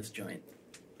respond in this joint.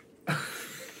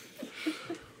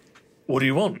 What do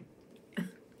you want?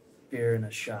 Beer and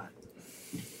a shot.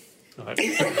 All right.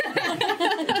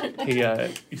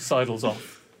 He sidles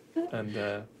off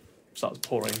and starts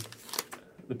pouring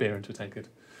the beer into a tankard.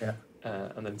 Yeah.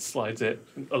 And then slides it.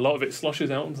 A lot of it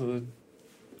sloshes out onto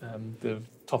the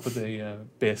top of the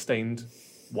beer-stained,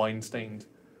 wine-stained,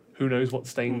 who knows what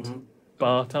stained Mhm.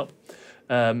 bar top.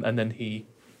 And then he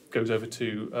goes over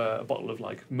to a bottle of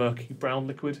like murky brown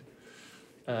liquid,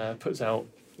 puts out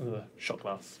the shot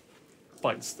glass,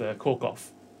 bites the cork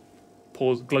off,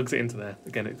 glugs it into there.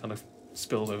 Again, it kind of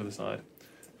spills over the side.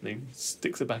 And he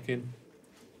sticks it back in,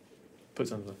 puts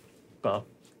it under the bar,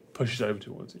 pushes it over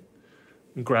towards you,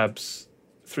 and grabs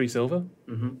 3 silver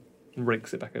Mm-hmm. and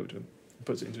rakes it back over to him, and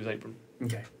puts it into his apron.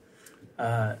 Okay.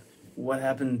 What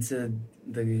happened to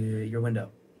your window?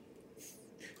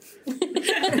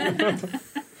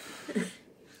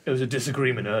 There was a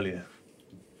disagreement earlier.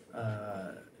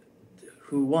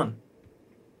 Who won?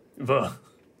 The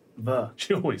The.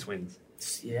 she always wins.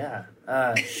 Yeah.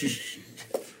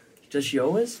 Does she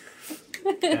always?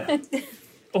 Yeah.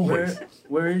 Always.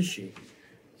 Where is she?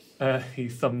 He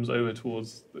thumbs over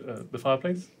towards the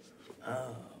fireplace.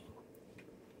 Oh.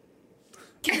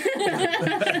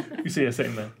 You see her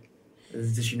sitting there.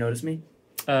 Does she notice me?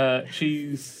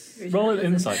 She's roll an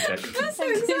insight check. I'm so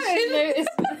excited.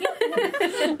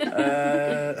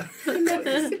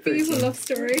 It's a beautiful love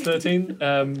story. 13.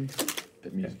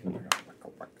 Bit music in there.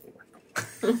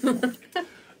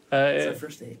 It's our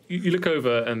first date. You look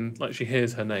over and like she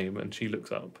hears her name and she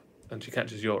looks up and she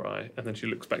catches your eye and then she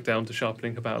looks back down to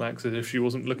sharpening her battle axe as if she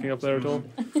wasn't looking up there at all.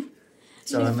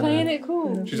 So She's I'm playing gonna, it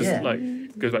cool. She just Yeah.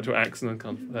 like goes back to her axe and then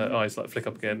kind of her eyes like flick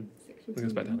up again. It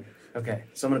goes back down again. Okay,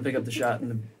 so I'm gonna pick up the shot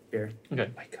and the beer. Okay.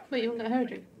 Wait, you won't let her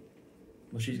drink?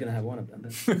 Well, she's gonna have one of them.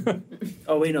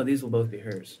 Oh wait, no, these will both be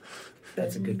hers.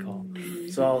 That's a good call.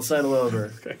 So I'll sidle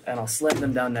over Okay. and I'll slap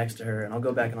them down next to her, and I'll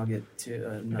go back and I'll get to Okay,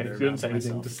 another. so you round didn't say for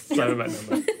anything, myself. just slam it back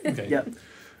down there. Okay. Yep.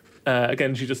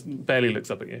 Again, she just barely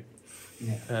looks up at you.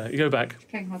 Yeah. You go back.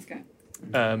 Playing hard to get.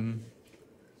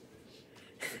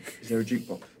 Is there a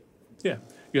jukebox?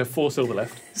 You have 4 silver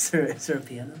left. Is there a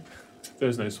piano?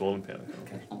 There's no swollen piano.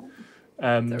 Okay.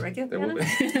 The regular There will be.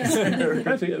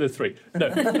 Actually, yeah, there's 3. No,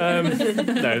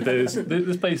 no.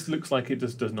 This place looks like it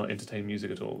just does not entertain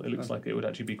music at all. It looks like it would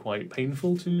actually be quite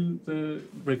painful to the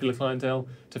regular clientele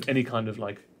to have any kind of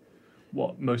like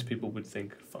what most people would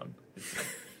think fun.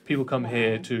 People come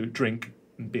here to drink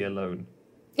and be alone,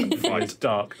 and fight as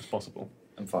dark as possible,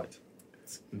 And fight.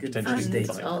 and Good potentially first And date.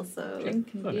 fight. also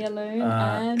Drink and be alone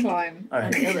Uh, and Climb. All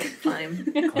right. another climb.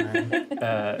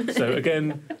 Climb. So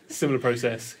again, similar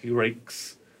process. He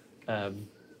rakes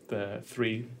the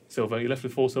 3 silver. You're left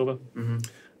with 4 silver. Mm-hmm.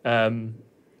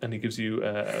 And he gives you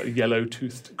a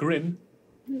yellow-toothed grin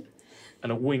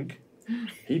and a wink.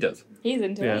 He does. he's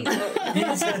into Yeah. it.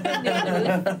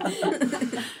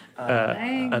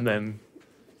 And then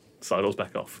sidles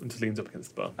back off and just leans up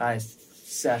against the bar. I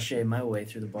sashay my way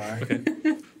through the bar. Okay.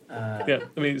 Yeah.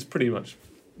 I mean, it's pretty much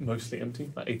mostly empty,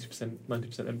 like 80%,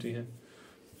 90% empty here.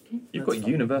 You've That's got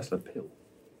fine. universal appeal.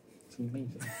 It's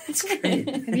amazing. It's great.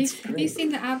 Have you seen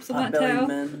the abs on that Hot-bellied tail?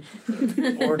 men,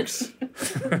 orcs.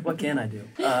 What can I do?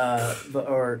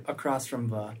 Or across from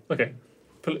Va. Okay.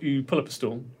 You pull up a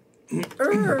stool. Is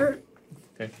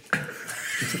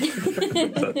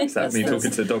that me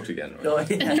talking to the dogs again? Right? Oh,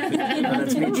 yeah. No,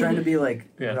 that's me trying to be like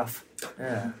Yeah. rough.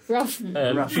 Yeah. Rough.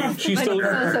 Rough. She Why still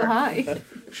not go so high?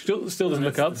 still doesn't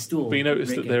look up, The stool but you notice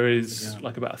that raking there it is down.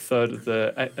 like about a third of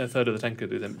the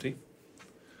tankard is empty,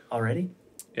 Already?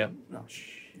 Yeah. No,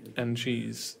 shoot. and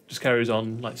she's just carries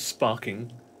on like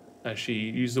sparking as she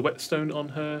uses a whetstone on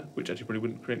her, which actually probably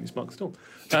wouldn't create any sparks at all.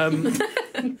 How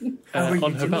are you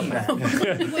On her doing battle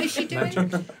that? What is she doing?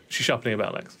 She's sharpening a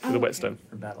battle axe with Oh, a okay. whetstone,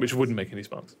 For battle which axe. wouldn't make any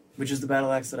sparks. Which is the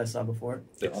battle axe that I saw before?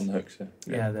 On the hooks, yeah.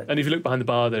 Yeah. That. And if you look behind the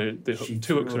bar, the She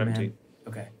 2 hooks threw are a empty. man.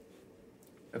 Okay.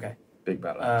 Okay. Big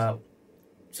battle axe.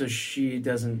 So she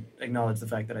doesn't acknowledge the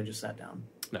fact that I just sat down.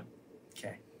 No.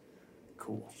 Okay.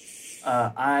 Cool.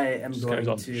 I am Just going carries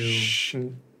on. to.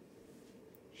 Shing.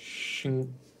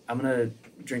 Shing. I'm gonna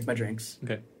drink my drinks.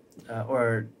 Okay.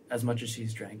 Or as much as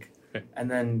she's drank. Okay. And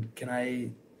then can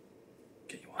I?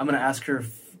 Get you I'm gonna ask her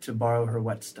to borrow her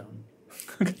whetstone.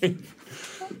 Okay.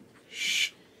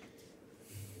 Shh.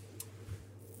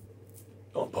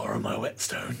 I'll borrow my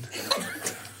whetstone.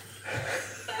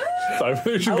 Sorry,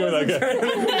 we should go that again.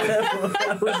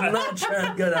 I was not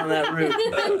trying to go down that route.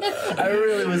 I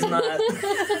really was not.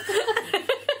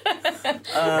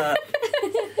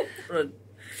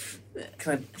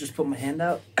 Can I just put my hand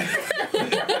out?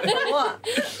 What?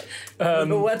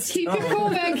 The whetstone. Keep it cool,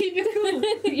 man. Keep it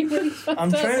cool. You really fucked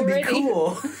I'm up trying to be already.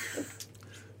 cool.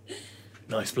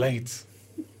 Nice blades.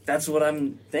 That's what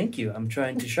I'm. Thank you. I'm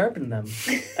trying to sharpen them.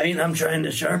 I mean, I'm trying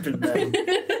to sharpen them.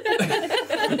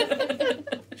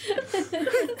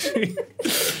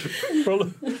 roll a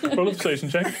persuasion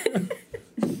check.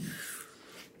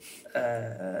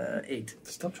 8.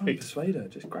 Stop trying to persuade her,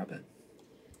 just grab it.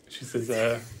 She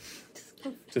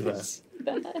says,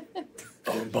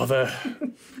 don't bother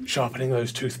sharpening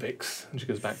those toothpicks. And she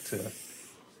goes back to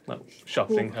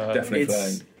sharpening her. Definitely It's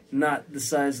flying. not the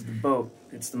size of the boat.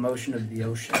 It's the motion of the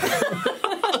ocean.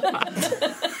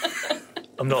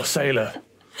 I'm not a sailor.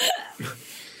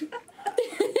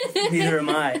 Neither am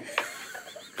I.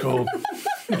 Cool.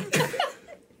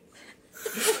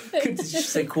 Did you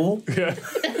say cool? Yeah.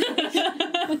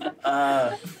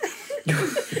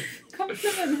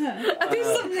 Compliment her. Do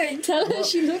something. Tell her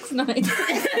she looks nice. Not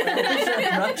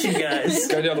you guys.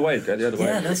 Go the other way, go the other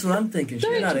Yeah, way. that's what I'm thinking.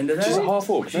 She's not into that. She's a half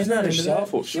orc. She's not into She's a that.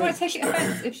 half orc. She might take it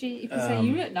offence if you say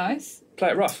you look nice. Play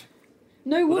it rough.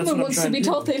 No Well, that's woman what I'm wants to trying be to do.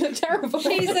 told they look terrible.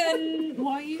 She's an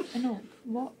what are you? An orc.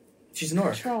 What? She's an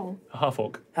orc. Troll. A half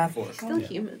orc. Half orc. Still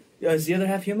human. Is the other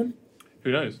half human?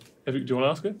 Who knows? Do you want to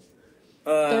ask her?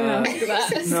 Don't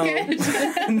ask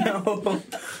that. No.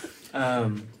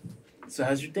 No. So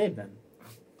how's your day been?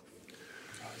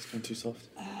 Oh, it's going too soft.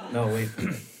 No, wait.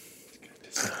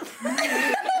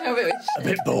 Oh, wait. A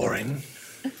bit boring.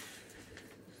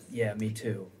 Yeah, me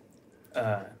too.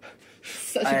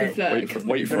 Such I- a good flirt.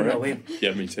 Wait for No, it. wait.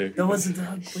 Yeah, me too. That wasn't the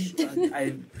hug. Wait.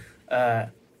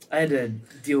 I had to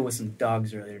deal with some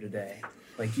dogs earlier today,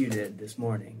 like you did this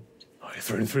morning. Oh, you're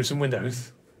throwing through some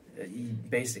windows.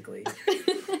 Basically.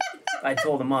 I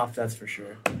told him off, that's for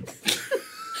sure.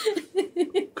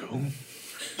 Cool.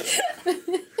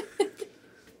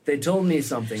 told me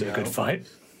something. Was it a good though. fight?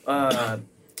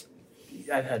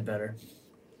 I've had better.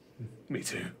 Me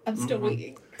too. I'm still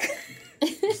waiting.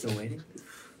 Still waiting.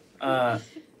 Uh,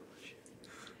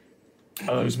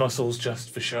 Are those muscles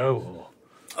just for show, or?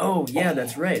 oh yeah,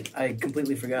 that's right. I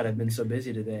completely forgot. I've been so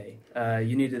busy today.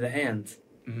 You needed a hand.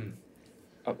 Mm.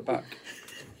 Up the back.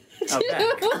 Out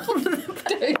back.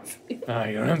 Ah,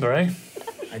 you remember, eh?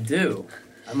 I do.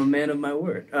 I'm a man of my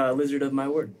word. Lizard of my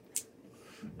word.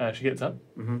 She gets up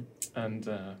Mm-hmm. and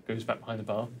goes back behind the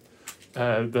bar.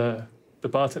 The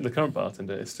bartender, the current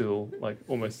bartender, is still like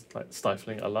almost like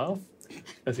stifling a laugh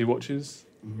as he watches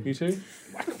you two.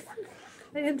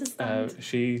 I understand.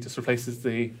 She just replaces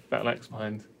the battle axe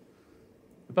behind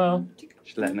the bar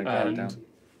Just letting her guard and down.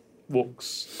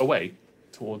 walks away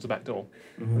towards the back door,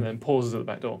 and then pauses at the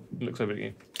back door and looks over at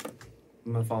you.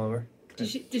 I'm gonna follow her. Did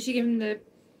she give him the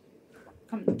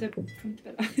come to bed?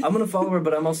 I'm gonna follow her,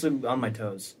 but I'm also on my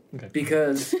toes. Okay.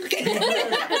 Because no,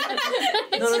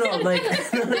 like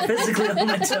not physically on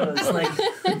my toes. Like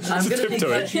I'm gonna be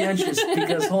tiptoeing. conscientious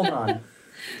because hold on.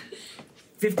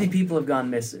 50 people have gone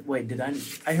missing. Wait, did I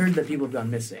heard that people have gone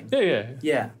missing. Yeah.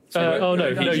 Yeah. Oh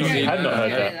no, They're no, you gone missing. had not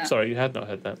heard Yeah, that. yeah. Sorry, you had not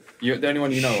heard that. You're the only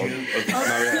one you know of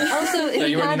Mariella. Also, if No,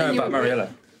 you you only had know and you about were Mariella.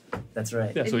 That's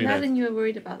right. Yeah, if so you you had know. and you were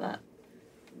worried about that,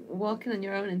 walking on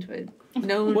your own into a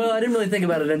known. Well, I didn't really think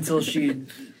about it until she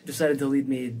decided to lead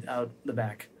me out the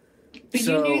back. But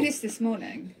So- you knew this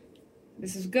morning.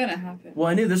 This is gonna happen. Well,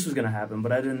 I knew this was going to happen,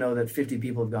 but I didn't know that 50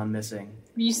 people have gone missing.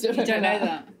 You still You don't know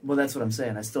that. Well, that's what I'm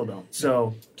saying. I still don't.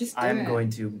 So Just do I'm it. going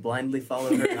to blindly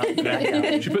follow her out the back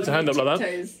alley. She puts her hand up like that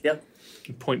Tiptoes.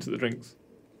 and points at the drinks.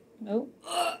 Oh.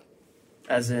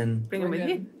 As in, Bring him with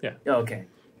you. oh, okay.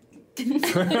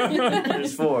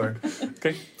 There's 4.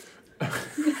 Okay.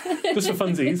 Just for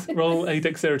funsies, roll a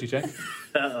dexterity check.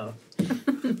 Uh-oh.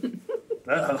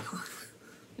 Uh-oh.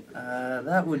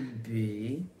 That would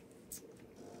be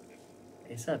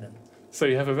a 7. So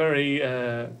you have a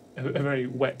very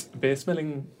wet,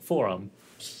 beer-smelling forearm.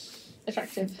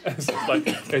 Attractive. As, like,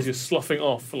 as you're sloughing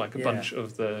off like a Yeah. bunch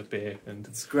of the beer and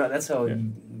That's how Yeah.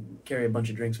 you carry a bunch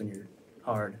of drinks when you're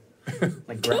hard.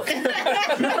 Like,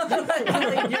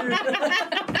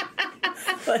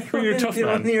 like When you're a tough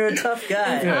man. When you're a tough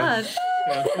guy. Yeah.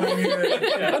 God. When you're a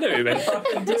yeah, I know what you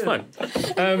meant. That's fine.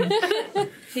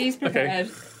 He's prepared.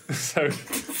 So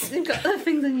You've got other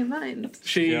things on your mind.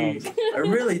 she Yeah. I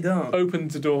really don't.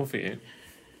 opens the door for you.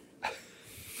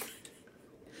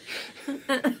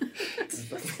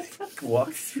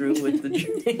 Walk through with the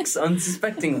drinks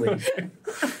unsuspectingly.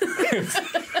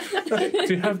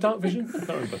 Do you have dark vision? I can't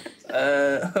remember.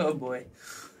 Oh boy.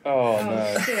 Oh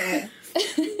no. Shit.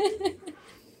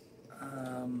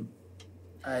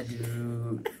 I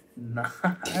do not.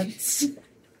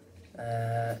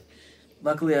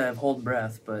 Luckily, I have hold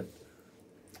breath, but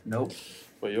nope.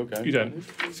 Where you're going? You don't.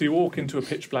 So you walk into a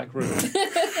pitch black room.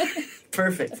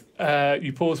 Perfect.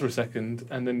 You pause for a second,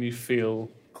 and then you feel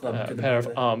Club a to the pair of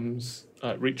belly. arms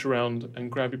reach around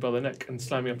and grab you by the neck and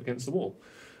slam you up against the wall.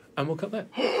 And we'll cut there.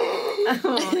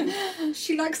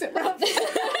 She likes it rough.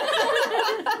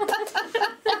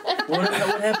 What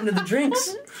happened to the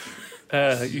drinks?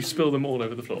 You spill them all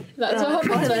over the floor. That's what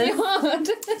happens when you're hard.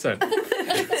 So,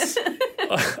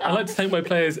 I'd like to thank my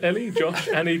players Ellie, Josh,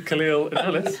 Annie, Khalil, and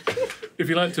Alice. If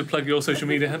you'd like to plug your social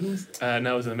media handles,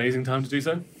 now is an amazing time to do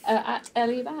so. At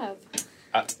Ellie Bav.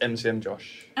 At MCM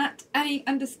Josh. At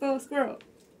Annie_squirrel.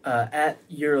 At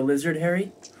You're a Lizard,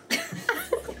 Harry.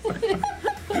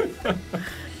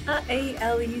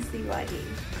 ALUCYE.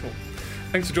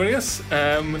 Thanks for joining us.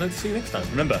 We'd like to see you next time.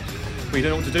 Remember, when you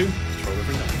don't know what to do, just roll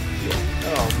every night.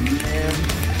 Oh man.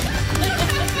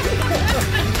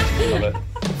 Love it.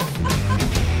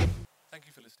 Thank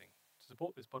you for listening. To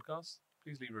support this podcast,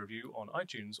 please leave a review on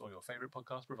iTunes or your favourite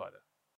podcast provider.